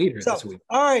go. This week.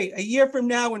 All right, a year from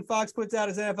now, when Fox puts out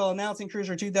his NFL announcing cruise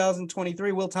for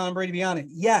 2023, will Tom Brady be on it?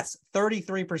 Yes,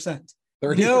 33%.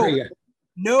 33.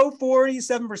 No,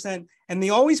 47%. And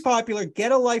the always popular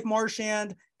Get a Life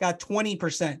Marchand got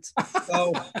 20%.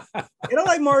 So Get a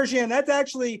Life Marchand, that's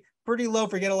actually pretty low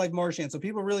for Get a Life Marchand. So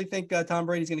people really think Tom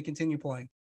Brady's going to continue playing.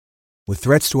 With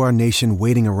threats to our nation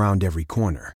waiting around every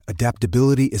corner,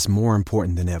 adaptability is more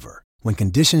important than ever. When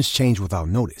conditions change without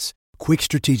notice, quick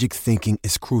strategic thinking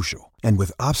is crucial. And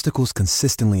with obstacles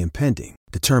consistently impending,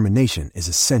 determination is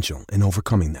essential in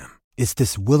overcoming them. It's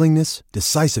this willingness,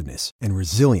 decisiveness, and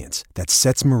resilience that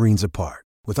sets Marines apart.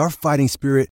 With our fighting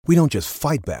spirit, we don't just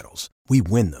fight battles, we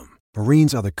win them.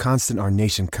 Marines are the constant our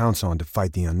nation counts on to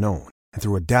fight the unknown. And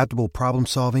through adaptable problem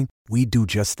solving, we do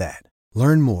just that.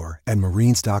 Learn more at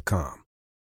Marines.com.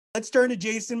 Let's turn to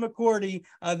Jason McCourty,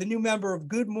 the new member of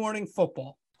Good Morning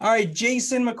Football. All right,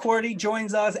 Jason McCourty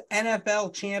joins us,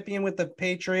 NFL champion with the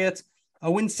Patriots,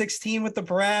 a win 16 with the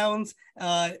Browns,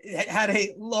 had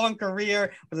a long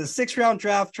career, was a 6th-round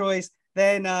draft choice,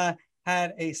 then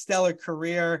had a stellar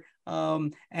career.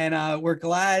 And we're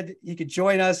glad you could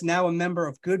join us. Now a member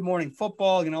of Good Morning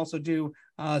Football. You can also do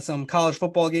some college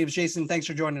football games. Jason, thanks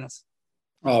for joining us.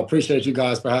 Oh, appreciate you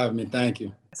guys for having me. Thank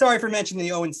you. Sorry for mentioning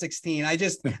the 0-16. I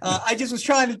just was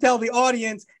trying to tell the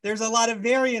audience there's a lot of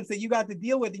variance that you got to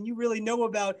deal with, and you really know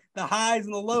about the highs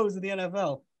and the lows of the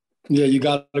NFL. Yeah, you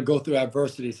got to go through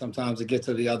adversity sometimes to get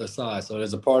to the other side. So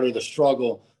there's a part of the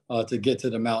struggle to get to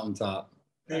the mountaintop.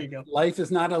 There you go. Life is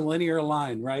not a linear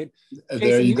line, right? There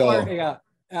Jason, you go.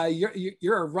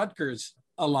 You're a Rutgers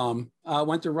alum.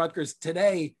 Went to Rutgers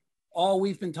today. All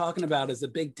we've been talking about is the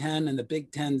Big Ten and the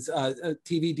Big Ten's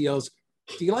TV deals.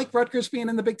 Do you like Rutgers being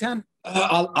in the Big Ten?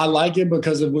 I like it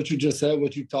because of what you just said,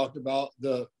 what you talked about,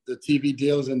 the TV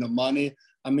deals and the money.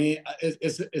 I mean,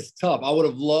 it's tough. I would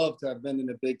have loved to have been in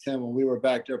the Big Ten when we were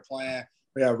back there playing.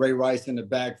 We had Ray Rice in the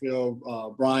backfield,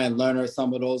 Brian Leonard,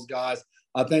 some of those guys.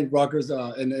 I think Rutgers,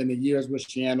 in the years with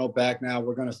Shiano back now,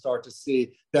 we're going to start to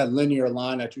see that linear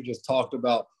line that you just talked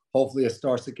about. Hopefully it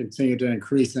starts to continue to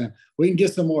increase and we can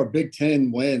get some more Big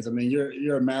Ten wins. I mean,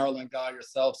 you're a Maryland guy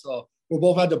yourself, so we're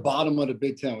both at the bottom of the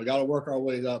Big Ten. We got to work our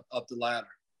way up the ladder.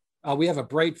 We have a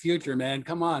bright future, man.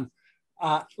 Come on.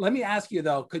 Let me ask you,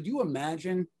 though, could you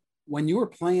imagine when you were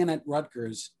playing at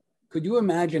Rutgers, could you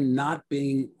imagine not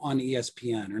being on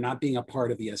ESPN or not being a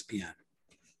part of ESPN?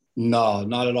 No,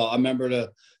 not at all. I remember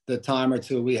the time or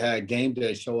two we had Game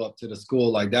Day show up to the school.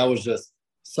 Like, that was just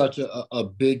such a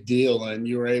big deal, and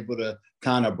you were able to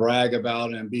kind of brag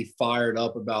about it and be fired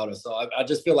up about it. So I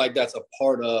just feel like that's a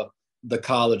part of the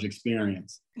college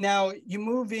experience. Now you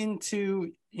move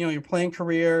into, your playing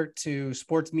career to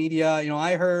sports media.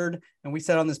 I heard, and we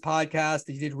said on this podcast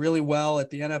that you did really well at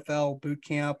the NFL boot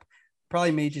camp.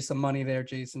 Probably made you some money there,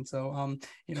 Jason. So,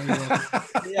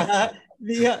 yeah.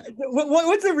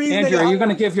 What's the reason? Andrew, are you going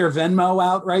to give your Venmo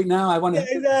out right now? I want to.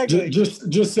 Yeah, exactly.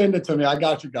 Just send it to me. I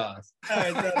got you guys. All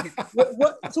right.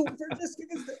 So just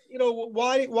give us,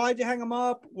 why'd you hang them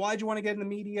up? Why'd you want to get in the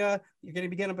media? You're going to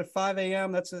be getting up at 5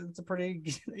 a.m. That's a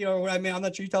pretty, I'm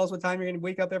not sure you tell us what time you're going to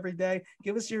wake up every day.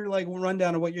 Give us your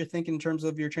rundown of what you're thinking in terms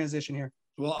of your transition here.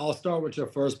 Well, I'll start with your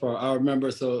first part. I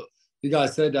remember, so you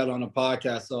guys said that on the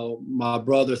podcast. So my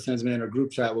brother sends me in a group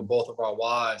chat with both of our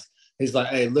wives. He's like,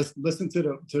 hey, listen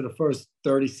to the first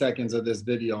 30 seconds of this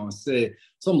video and see.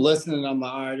 So I'm listening, and I'm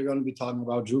like, all right, you're going to be talking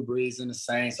about Drew Brees and the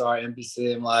Saints, all right,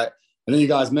 NBC. I'm like, and then you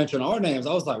guys mentioned our names.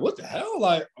 I was like, what the hell?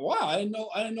 Like, wow, I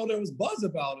didn't know there was buzz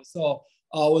about it. So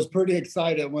I was pretty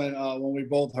excited when we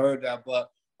both heard that.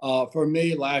 But for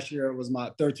me, last year was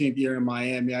my 13th year in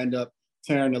Miami. I ended up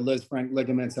tearing the Liz Frank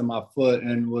ligaments in my foot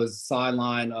and was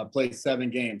sidelined, played 7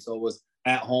 games. So it was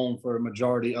at home for a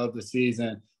majority of the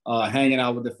season, hanging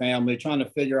out with the family, trying to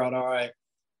figure out, all right,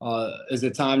 is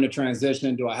it time to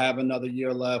transition? Do I have another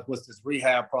year left? What's this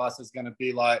rehab process going to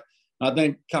be like? I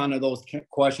think kind of those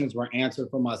questions were answered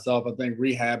for myself. I think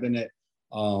rehabbing it,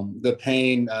 the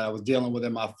pain I was dealing with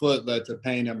in my foot led to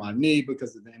pain in my knee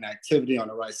because of the inactivity on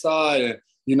the right side. And,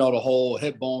 the whole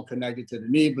hip bone connected to the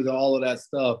knee, but all of that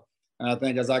stuff. And I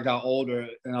think as I got older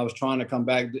and I was trying to come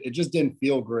back, it just didn't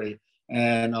feel great.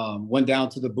 And went down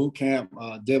to the boot camp,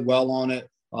 did well on it.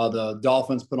 The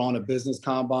Dolphins put on a business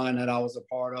combine that I was a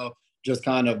part of, just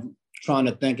kind of trying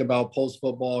to think about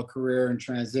post-football career and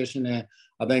transition. And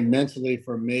I think mentally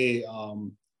for me,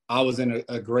 I was in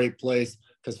a great place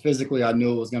because physically I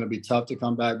knew it was going to be tough to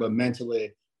come back. But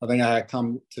mentally, I think I had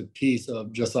come to peace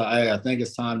of just like, hey, I think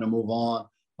it's time to move on.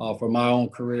 For my own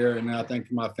career, and I think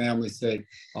for my family's sake,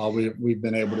 we've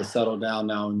been able to settle down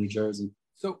now in New Jersey.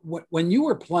 So when you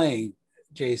were playing,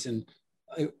 Jason,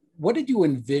 what did you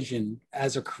envision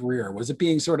as a career? Was it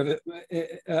being sort of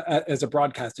as a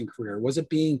broadcasting career? Was it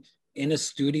being in a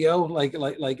studio like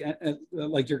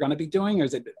you're going to be doing, or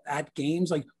is it at games?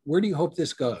 Like, where do you hope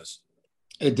this goes?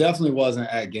 It definitely wasn't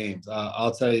at games. I'll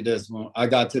tell you this: when I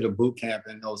got to the boot camp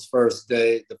in those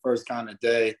the first kind of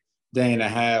day and a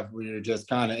half, where you're just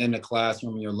kind of in the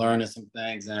classroom and you're learning some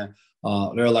things, and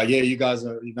they're like, yeah, you're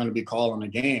going to be calling a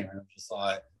game. And I'm just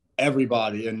like,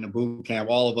 everybody in the boot camp,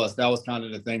 all of us, that was kind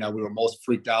of the thing that we were most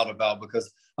freaked out about,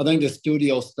 because I think the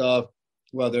studio stuff,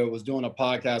 whether it was doing a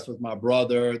podcast with my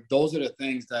brother, those are the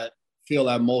things that feel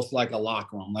at most like a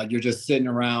locker room. Like you're just sitting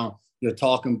around, you're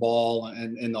talking ball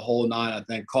and the whole nine. I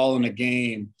think calling a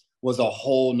game was a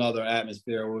whole nother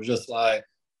atmosphere. It was just like,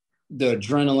 the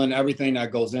adrenaline, everything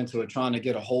that goes into it, trying to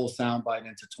get a whole soundbite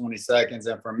into 20 seconds.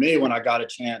 And for me, when I got a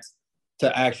chance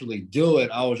to actually do it,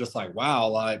 I was just like, wow,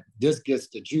 like this gets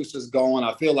the juices going.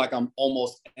 I feel like I'm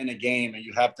almost in a game, and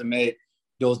you have to make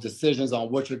those decisions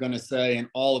on what you're going to say, and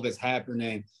all of it's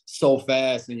happening so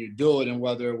fast, and you do it. And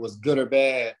whether it was good or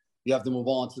bad, you have to move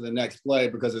on to the next play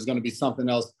because there's going to be something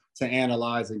else to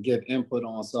analyze and give input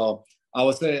on. So I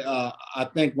would say, I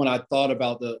think when I thought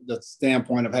about the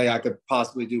standpoint of, hey, I could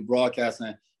possibly do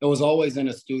broadcasting, it was always in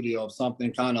a studio of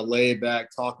something kind of laid back,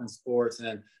 talking sports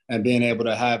and being able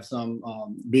to have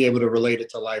be able to relate it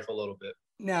to life a little bit.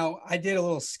 Now, I did a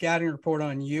little scouting report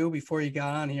on you before you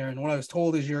got on here, and what I was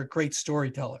told is you're a great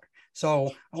storyteller. So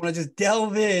I want to just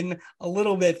delve in a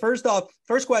little bit. First off,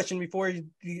 first question before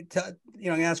you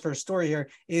ask for a story here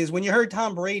is, when you heard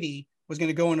Tom Brady was going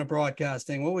to go into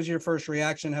broadcasting, what was your first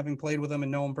reaction, having played with him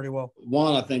and know him pretty well?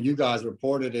 One, I think you guys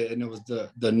reported it, and it was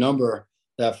the number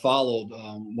that followed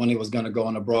when he was going to go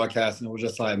into broadcasting. It was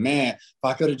just like, man, if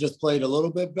I could have just played a little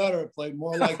bit better, played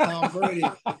more like Tom Brady,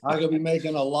 I could be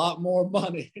making a lot more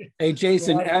money. Hey,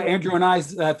 Jason, Andrew and I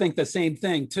think the same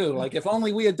thing too. Like, if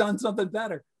only we had done something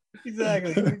better.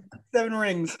 Exactly. 7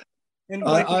 rings.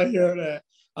 I hear that.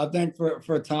 I think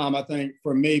for Tom, I think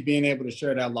for me, being able to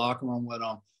share that locker room with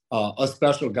him, a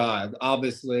special guy.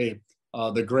 Obviously,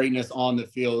 the greatness on the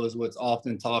field is what's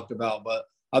often talked about, but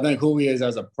I think who he is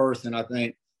as a person, I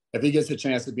think if he gets a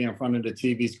chance to be in front of the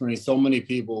TV screen, so many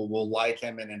people will like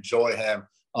him and enjoy him.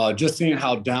 Just seeing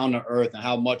how down to earth and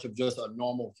how much of just a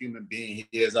normal human being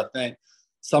he is. I think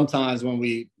sometimes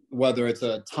whether it's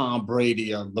a Tom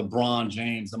Brady, a LeBron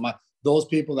James, those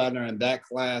people that are in that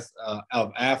class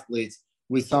of athletes,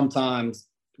 we sometimes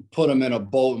put them in a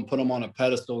boat and put them on a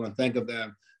pedestal and think of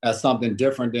them as something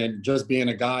different than just being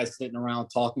a guy sitting around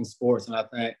talking sports. And I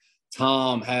think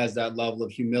Tom has that level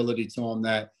of humility to him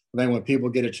that I think when people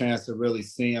get a chance to really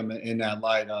see him in that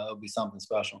light, it'll be something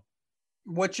special.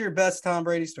 What's your best Tom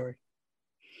Brady story?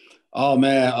 Oh,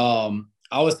 man.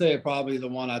 I would say probably the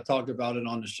one I talked about it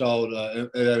on the show.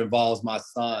 It involves my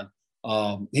son.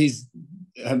 He's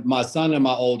my son and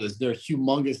my oldest. They're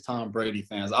humongous Tom Brady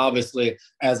fans. Obviously,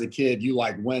 as a kid, you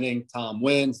like winning. Tom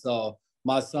wins. So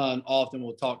my son often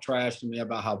will talk trash to me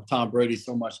about how Tom Brady's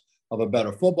so much of a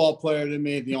better football player than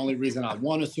me. The only reason I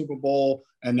won a Super Bowl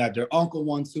and that their uncle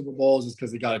won Super Bowls is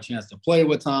because he got a chance to play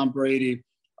with Tom Brady.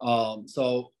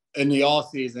 So in the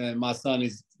offseason, my son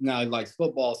is now he likes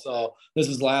football. So this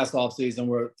is last offseason.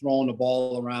 We're throwing the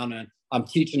ball around and I'm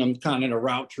teaching him kind of the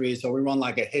route tree. So we run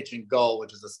like a hitch and go,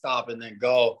 which is a stop and then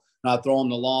go. And I throw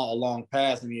him a long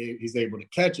pass and he's able to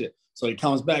catch it. So he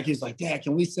comes back. He's like, Dad,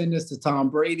 can we send this to Tom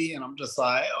Brady? And I'm just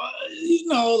like,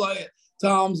 like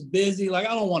Tom's busy. Like,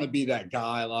 I don't want to be that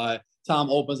guy. Like Tom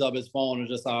opens up his phone and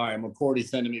just, all right, McCourty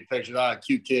sending me pictures. All right,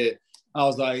 cute kid. I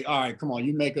was like, all right, come on,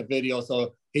 you make a video.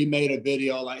 So he made a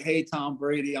video like, hey, Tom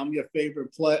Brady, I'm your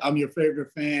favorite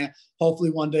fan. Hopefully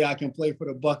one day I can play for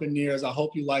the Buccaneers. I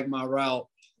hope you like my route.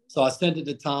 So I sent it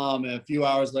to Tom, and a few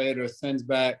hours later, sends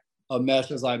back a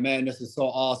message like, man, this is so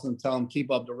awesome. Tell him, keep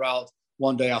up the routes.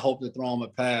 One day I hope to throw him a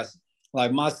pass.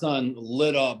 Like my son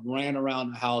lit up, ran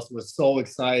around the house, was so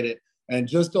excited. And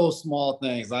just those small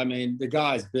things. I mean, the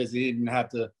guy's busy. He didn't have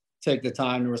to take the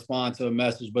time to respond to a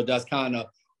message, but that's kind of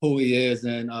who he is.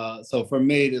 And so for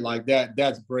me, like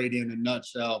that's Brady in a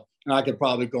nutshell. And I could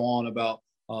probably go on about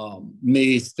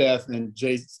me, Steph, and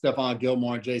Stephon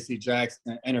Gilmore and J.C.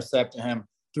 Jackson intercepting him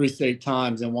 3 straight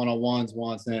times in one-on-ones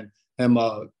once, and him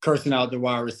cursing out the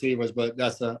wide receivers. But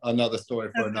that's another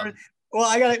story for another.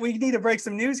 Well, we need to break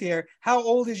some news here. How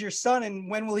old is your son,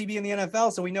 and when will he be in the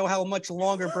NFL so we know how much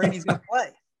longer Brady's going to play?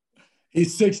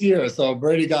 He's 6 years, so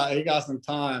Brady got some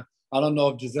time. I don't know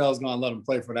if Giselle's going to let him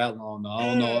play for that long, though. I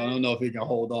don't know if he can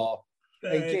hold off.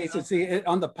 Hey, Jason, see,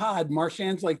 on the pod,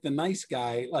 Marchand's like the nice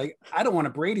guy. Like, I don't want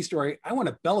a Brady story. I want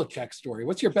a Belichick story.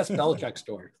 What's your best Belichick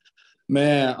story?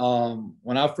 Man,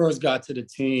 when I first got to the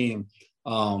team,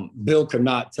 Bill could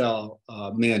not tell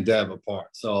me and Dev apart.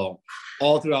 So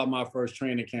all throughout my first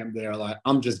training camp there, like,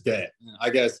 I'm just dead. I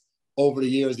guess over the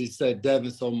years, he said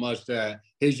Devin so much that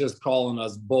he's just calling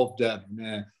us both Devin,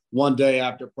 man. One day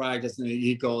after practice, and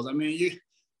he goes, I mean,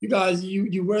 you guys,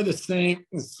 you wear the same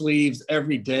sleeves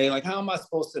every day. Like, how am I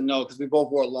supposed to know? Because we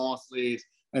both wore long sleeves.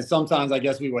 And sometimes I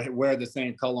guess we would wear the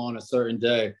same color on a certain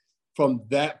day. From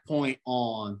that point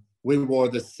on, we wore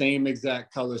the same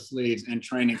exact color sleeves in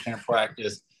training camp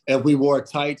practice. If we wore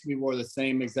tights, we wore the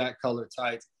same exact color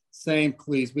tights, same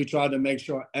cleats. We tried to make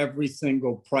sure every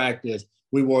single practice,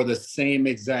 we wore the same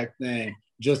exact thing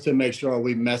just to make sure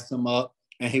we messed him up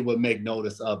and he would make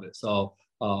notice of it. So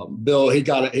Bill, he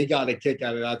got a kick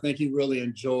out of it. I think he really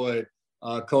enjoyed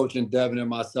coaching Devin and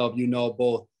myself.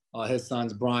 Both his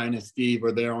sons, Brian and Steve,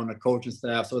 are there on the coaching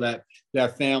staff. So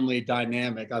that family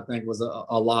dynamic, I think, was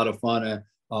a lot of fun.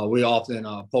 And we often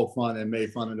poke fun and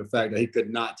made fun of the fact that he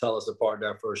could not tell us apart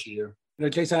that first year.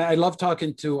 Jason, I love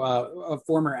talking to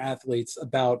former athletes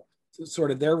about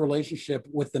sort of their relationship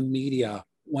with the media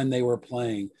when they were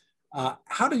playing.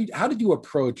 How did you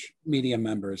approach media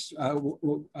members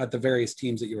at the various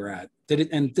teams that you were at?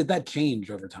 Did that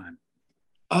change over time?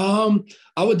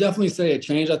 I would definitely say it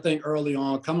changed. I think early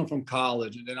on, coming from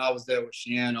college, and then I was there with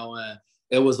Shiano, and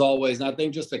it was always, and I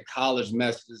think just the college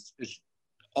message is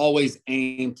always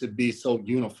aimed to be so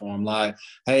uniform. Like,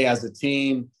 hey, as a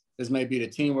team, this may be the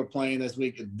team we're playing this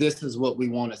week. This is what we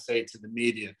want to say to the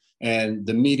media. And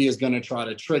the media is going to try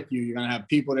to trick you. You're going to have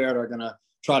people there that are going to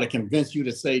try to convince you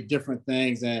to say different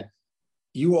things. And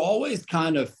you were always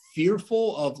kind of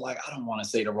fearful of, like, I don't want to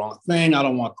say the wrong thing. I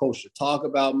don't want coach to talk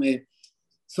about me.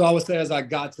 So I would say as I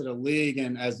got to the league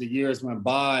and as the years went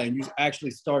by and you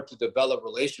actually start to develop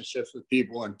relationships with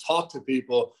people and talk to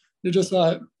people, you're just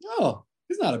like, oh,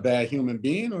 he's not a bad human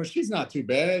being, or she's not too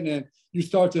bad. And you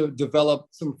start to develop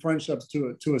some friendships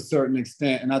to a certain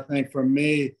extent. And I think for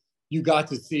me, you got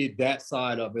to see that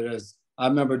side of it. As I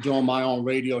remember doing my own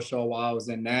radio show while I was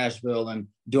in Nashville and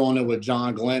doing it with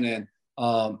John Glennon.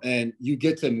 And you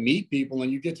get to meet people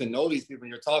and you get to know these people.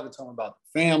 And you're talking to them about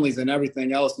families and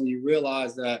everything else. And you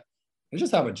realize that they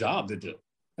just have a job to do.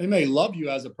 They may love you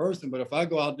as a person, but if I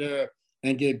go out there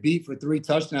and get beat for 3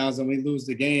 touchdowns and we lose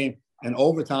the game in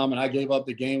overtime and I gave up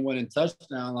the game-winning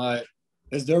touchdown, like,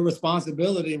 it's their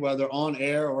responsibility, whether on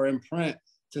air or in print,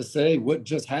 to say what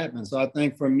just happened. So I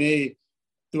think for me,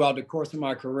 throughout the course of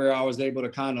my career, I was able to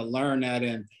kind of learn that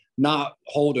and not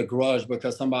hold a grudge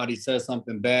because somebody says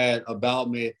something bad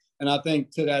about me. And I think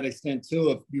to that extent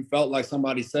too, if you felt like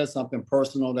somebody said something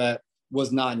personal that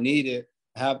was not needed,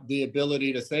 have the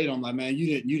ability to say to them, like, man,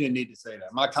 you didn't need to say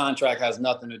that. My contract has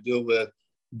nothing to do with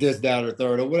this, that, or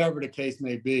third, or whatever the case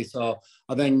may be. So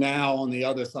I think now on the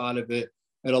other side of it,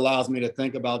 it allows me to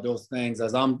think about those things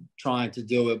as I'm trying to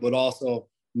do it, but also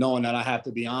knowing that I have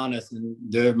to be honest, and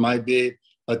there might be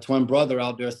a twin brother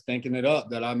out there stinking it up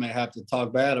that I may have to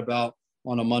talk bad about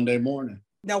on a Monday morning.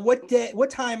 Now, what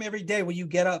time every day will you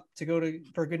get up to go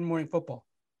for Good Morning Football?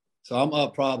 So I'm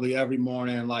up probably every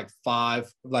morning, like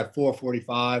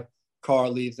 4:45. Car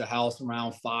leaves the house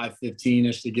around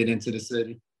 5:15-ish to get into the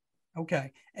city.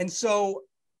 Okay. And so,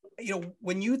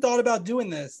 when you thought about doing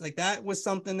this, like that was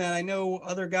something that I know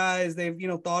other guys, they've,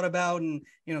 thought about and,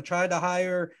 tried to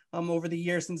hire over the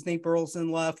years since Nate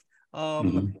Burleson left.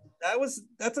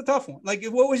 That's a tough one. Like,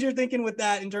 what was your thinking with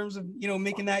that in terms of,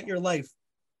 making that your life?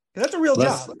 Because that's a real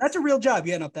job. That's a real job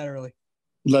getting up that early.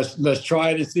 Let's try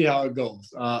it and see how it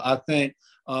goes. I think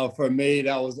for me,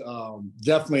 that was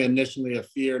definitely initially a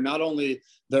fear, not only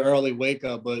the early wake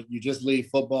up, but you just leave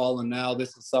football. And now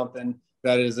this is something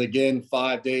that is, again,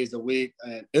 5 days a week.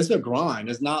 And it's a grind.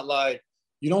 It's not like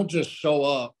you don't just show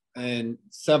up and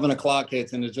 7 o'clock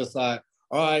hits and it's just like,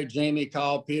 all right, Jamie,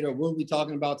 Kyle, Peter, what are we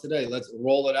talking about today? Let's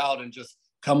roll it out and just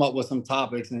come up with some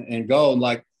topics and go. And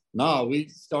like, no, we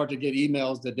start to get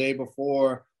emails the day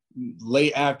before,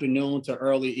 late afternoon to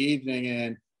early evening.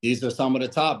 And these are some of the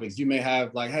topics. You may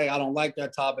have like, hey, I don't like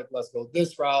that topic. Let's go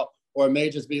this route. Or it may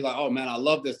just be like, oh, man, I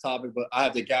love this topic, but I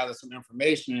have to gather some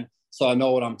information so I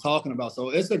know what I'm talking about. So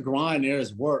it's a grind.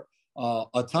 There's work,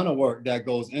 a ton of work that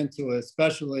goes into it,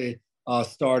 especially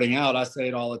starting out. I say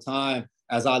it all the time.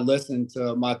 As I listen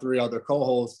to my 3 other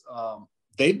co-hosts,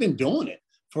 they've been doing it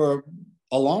for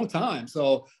a long time.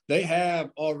 So they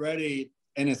have already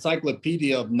an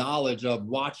encyclopedia of knowledge of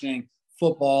watching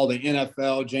football, the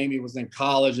NFL. Jamie was in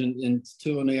college and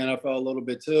too in the NFL a little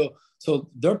bit too. So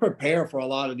they're prepared for a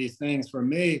lot of these things. For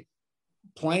me,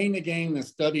 playing the game and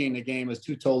studying the game is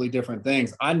 2 totally different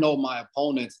things. I know my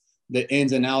opponents, the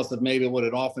ins and outs of maybe what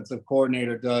an offensive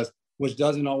coordinator does, which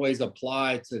doesn't always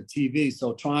apply to TV.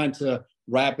 So trying to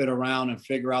wrap it around and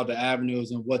figure out the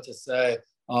avenues and what to say.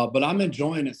 But I'm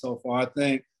enjoying it so far. I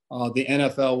think the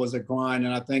NFL was a grind,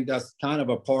 and I think that's kind of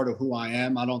a part of who I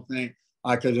am. I don't think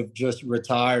I could have just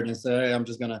retired and said, hey, I'm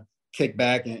just going to kick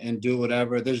back and do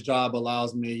whatever. This job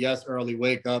allows me, yes, early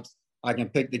wake-ups. I can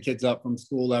pick the kids up from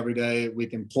school every day. We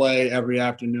can play every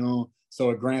afternoon.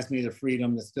 So it grants me the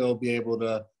freedom to still be able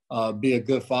to be a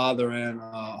good father, and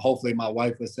hopefully my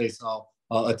wife would say so,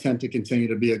 attempt to continue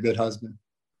to be a good husband.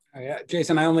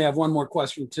 Jason, I only have one more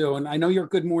question too. And I know you're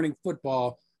Good Morning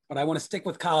Football, but I want to stick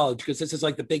with college because this is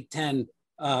like the Big Ten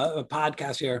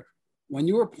podcast here. When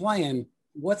you were playing,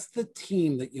 what's the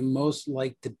team that you most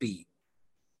like to beat?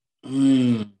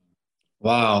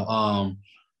 Wow.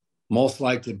 Most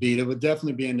like to beat. It would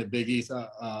definitely be in the Big East.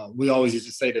 We always used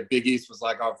to say the Big East was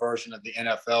like our version of the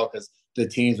NFL because the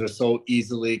teams were so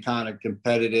easily kind of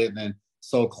competitive and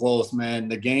so close, man.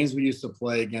 The games we used to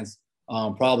play against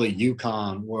probably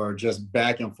UConn were just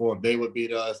back and forth. They would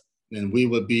beat us and we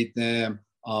would beat them.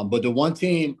 But the one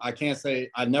team, I can't say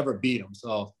I never beat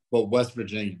them. But West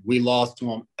Virginia, we lost to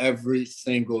them every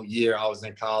single year I was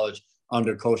in college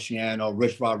under Coach Shiano.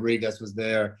 Rich Rodriguez was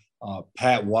there.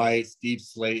 Pat White, Steve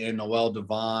Slayton, Noel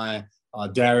Devine,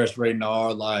 Darius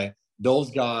Raynar, like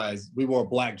those guys, we wore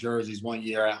black jerseys one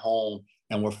year at home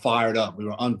and we're fired up. We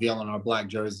were unveiling our black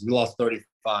jerseys. We lost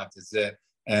 35-0.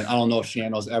 And I don't know if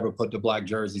Shiano's ever put the black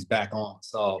jerseys back on.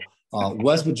 So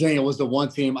West Virginia was the one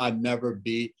team I never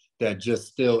beat that just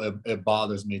still, it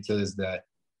bothers me to this day.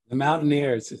 The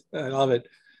Mountaineers. I love it.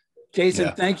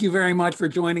 Jason, Thank you very much for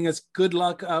joining us. Good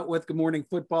luck with Good Morning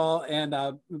Football. And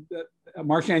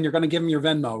Marshawn, you're going to give him your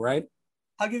Venmo, right?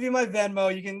 I'll give you my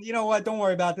Venmo. You can, you know what? Don't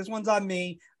worry about it. This one's on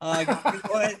me. I've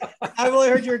only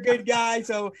heard you're a good guy.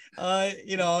 So, I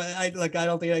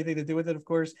don't think anything to do with it, of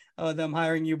course, them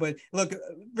hiring you. But look,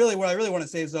 really, what I really want to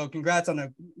say is, though, congrats on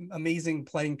an amazing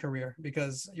playing career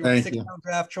because you're a 6th-round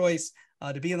draft choice.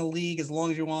 To be in the league as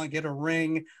long as you want, get a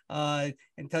ring, and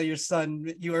tell your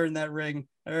son you earned that ring.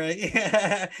 All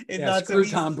right. Screw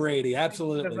Tom Brady.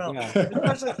 Absolutely. Yeah.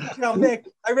 Especially Mick,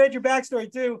 I read your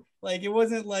backstory too. Like, it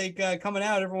wasn't like coming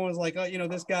out. Everyone was like, oh,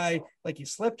 this guy, like you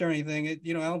slipped or anything. I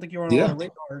don't think you were on a lot of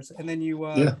radars. And then you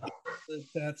have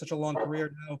such a long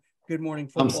career now. Good Morning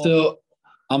Football.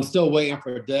 I'm still waiting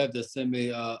for Dev to send me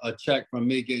a check from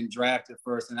me getting drafted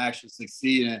first and actually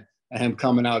succeeding. And him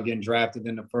coming out getting drafted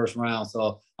in the first round.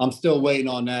 So I'm still waiting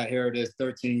on that. Here it is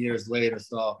 13 years later.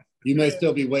 So you may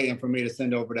still be waiting for me to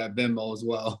send over that Venmo as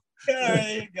well. All right,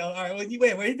 there you go. All right.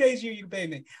 Well, when he pays you, you pay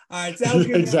me. All right. Sounds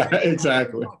good.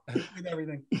 Exactly. With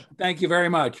everything. Thank you very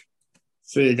much.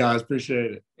 See you guys.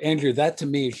 Appreciate it. Andrew, that to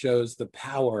me shows the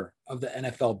power of the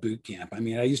NFL boot camp. I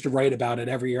mean, I used to write about it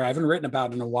every year. I haven't written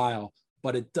about it in a while,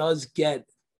 but it does get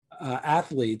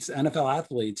athletes, NFL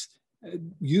athletes,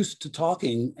 used to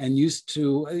talking and used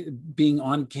to being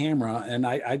on camera. And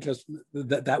I just,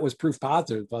 that was proof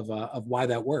positive of why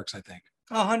that works, I think.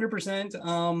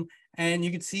 100%. And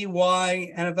you can see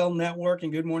why NFL Network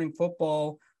and Good Morning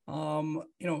Football,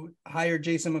 hired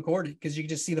Jason McCourty, because you can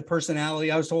just see the personality.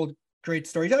 I was told great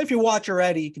stories. If you watch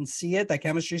already, you can see it. That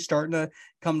chemistry is starting to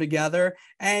come together.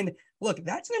 And look,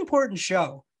 that's an important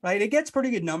show, right? It gets pretty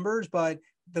good numbers, but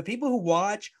the people who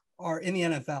watch are in the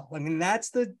NFL. I mean, that's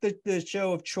the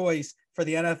show of choice for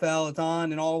the NFL. It's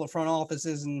on in all the front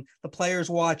offices and the players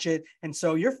watch it. And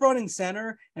so you're front and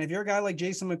center. And if you're a guy like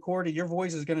Jason McCourty, your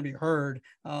voice is going to be heard.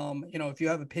 If you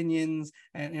have opinions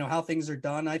and, how things are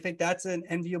done, I think that's an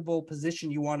enviable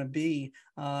position you want to be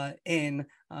in.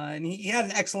 And he had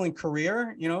an excellent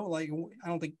career, I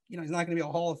don't think, he's not going to be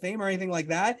a Hall of Fame or anything like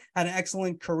that. Had an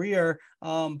excellent career.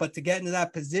 But to get into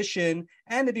that position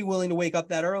and to be willing to wake up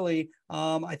that early,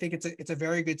 I think it's a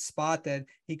very good spot that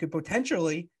he could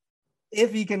potentially,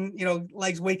 if he can,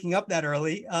 likes waking up that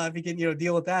early, if he can,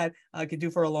 deal with that, could do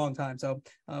for a long time. So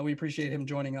we appreciate him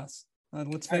joining us.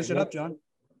 Let's finish it up, John.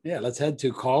 Yeah, let's head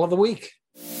to Call of the Week.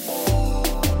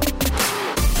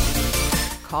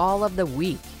 Call of the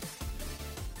Week.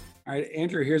 All right,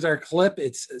 Andrew, here's our clip.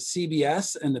 It's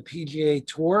CBS and the PGA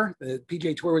Tour. The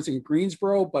PGA Tour was in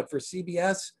Greensboro, but for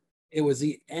CBS, it was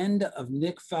the end of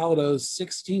Nick Faldo's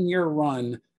 16-year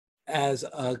run as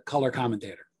a color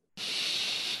commentator.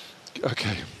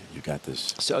 Okay. You got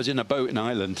this. So I was in a boat in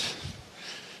Ireland,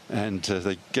 and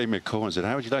they gave me a call and said,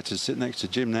 how would you like to sit next to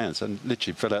Jim Nantz? And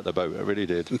literally fell out the boat. I really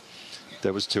did.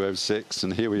 That was 2:06,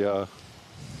 and here we are,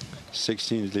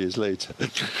 16 years later.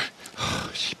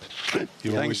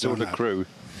 Thanks to all the crew.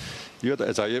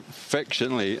 As I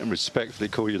affectionately and respectfully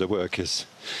call you, the workers.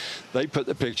 They put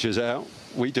the pictures out.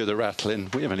 We do the rattling.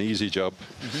 We have an easy job.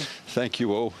 Thank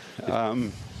you all.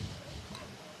 I'm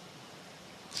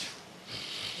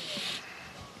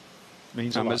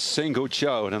a single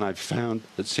child, and I've found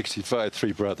at 65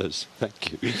 3 brothers.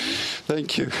 Thank you.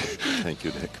 Thank you. Thank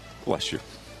you, Nick. Bless you.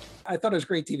 I thought it was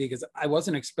great TV because I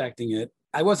wasn't expecting it.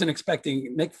 I wasn't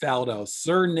expecting Nick Faldo,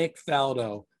 Sir Nick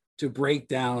Faldo, to break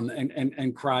down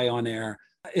and cry on air.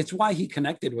 It's why he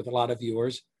connected with a lot of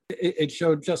viewers. It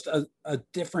showed just a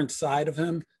different side of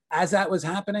him. As that was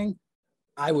happening,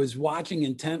 I was watching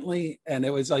intently, and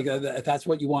it was like, that's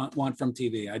what you want from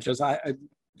TV.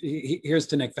 Here's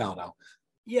to Nick Faldo.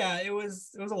 Yeah, it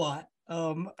was a lot.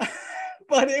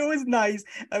 But it was nice.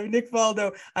 I mean, Nick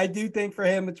Faldo, I do think for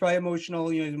him, it's probably emotional.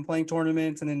 He's been playing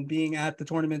tournaments and then being at the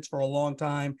tournaments for a long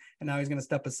time, and now he's going to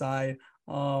step aside.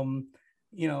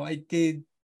 I did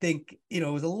think, it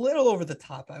was a little over the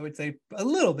top, I would say a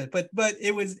little bit, but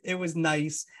it was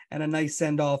nice and a nice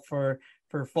send off for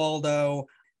Faldo.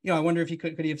 I wonder if he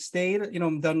could he have stayed,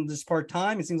 done this part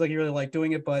time. It seems like he really liked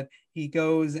doing it, but he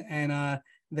goes and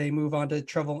they move on to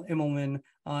Trevor Immelman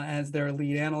as their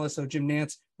lead analyst. So Jim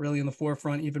Nantz really in the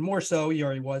forefront, even more so. He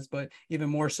already was, but even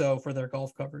more so for their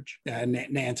golf coverage. Yeah, and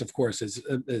Nantz, of course, is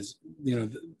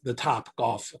the top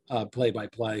golf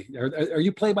play-by-play. Are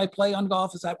you play-by-play on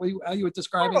golf? Is that how you would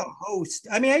describe it? A host.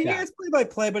 I mean, it's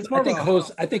play-by-play, but it's more.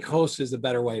 I think host is a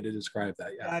better way to describe that.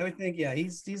 Yeah, I would think. Yeah,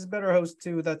 he's a better host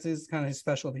too. That's his kind of his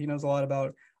specialty. He knows a lot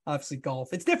about. Obviously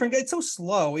golf. It's different. It's so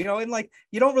slow, and like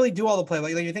you don't really do all the play.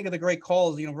 Like you think of the great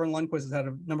calls, Vern Lundquist has had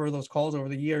a number of those calls over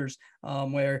the years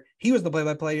where he was the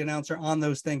play-by-play announcer on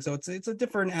those things. So it's a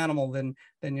different animal than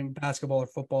in basketball or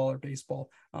football or baseball.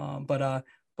 But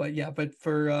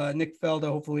for Nick Faldo,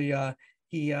 hopefully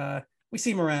we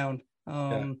see him around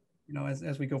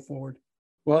as we go forward.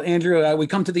 Well, Andrew, we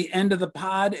come to the end of the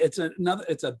pod. It's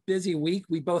a busy week.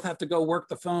 We both have to go work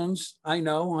the phones, I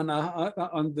know,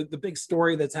 on the big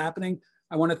story that's happening.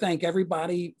 I want to thank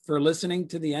everybody for listening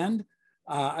to the end.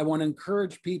 I want to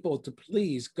encourage people to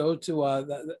please go to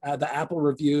the Apple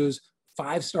reviews,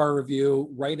 5-star review,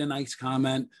 write a nice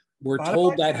comment. We're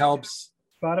told that helps.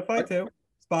 Spotify too.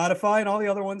 Spotify and all the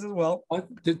other ones as well.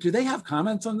 Do they have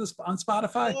comments on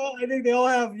Spotify? Well, I think they all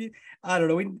have. I don't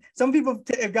know. Some people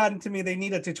have gotten to me. They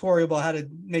need a tutorial about how to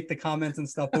make the comments and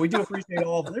stuff, but we do appreciate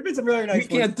all of them. There've been some really nice. You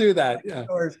can't do that. Yeah.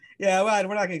 Yeah. Well,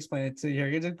 we're not going to explain it to you here.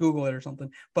 You just Google it or something.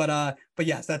 But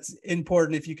yes, that's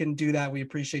important. If you can do that, we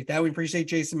appreciate that. We appreciate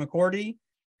Jason McCourty,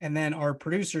 and then our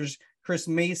producers Chris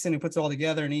Mason, who puts it all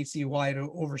together, and ACY,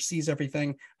 who oversees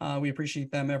everything. We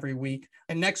appreciate them every week.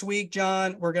 And next week,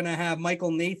 John, we're going to have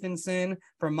Michael Nathanson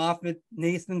from Moffitt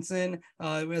Nathanson,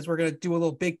 as we're going to do a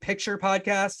little big picture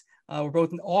podcast. We're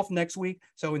both off next week.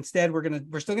 So instead, we're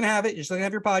still going to have it. You're still going to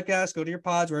have your podcast. Go to your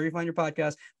pods, wherever you find your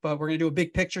podcast. But we're going to do a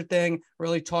big picture thing,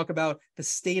 really talk about the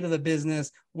state of the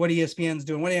business, what ESPN's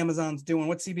doing, what Amazon's doing,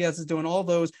 what CBS is doing, all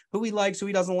those, who he likes, who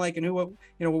he doesn't like, and what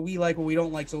we like, what we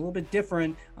don't like. So a little bit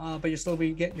different, but you're still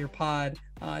going to get your pod.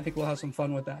 I think we'll have some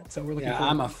fun with that. So we're looking forward.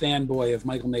 I'm a fanboy of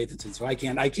Michael Nathanson, so I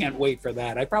can't wait for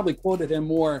that. I probably quoted him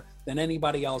more than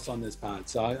anybody else on this pod.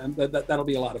 So that'll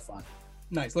be a lot of fun.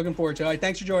 Nice. Looking forward to it. All right,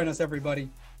 thanks for joining us, everybody.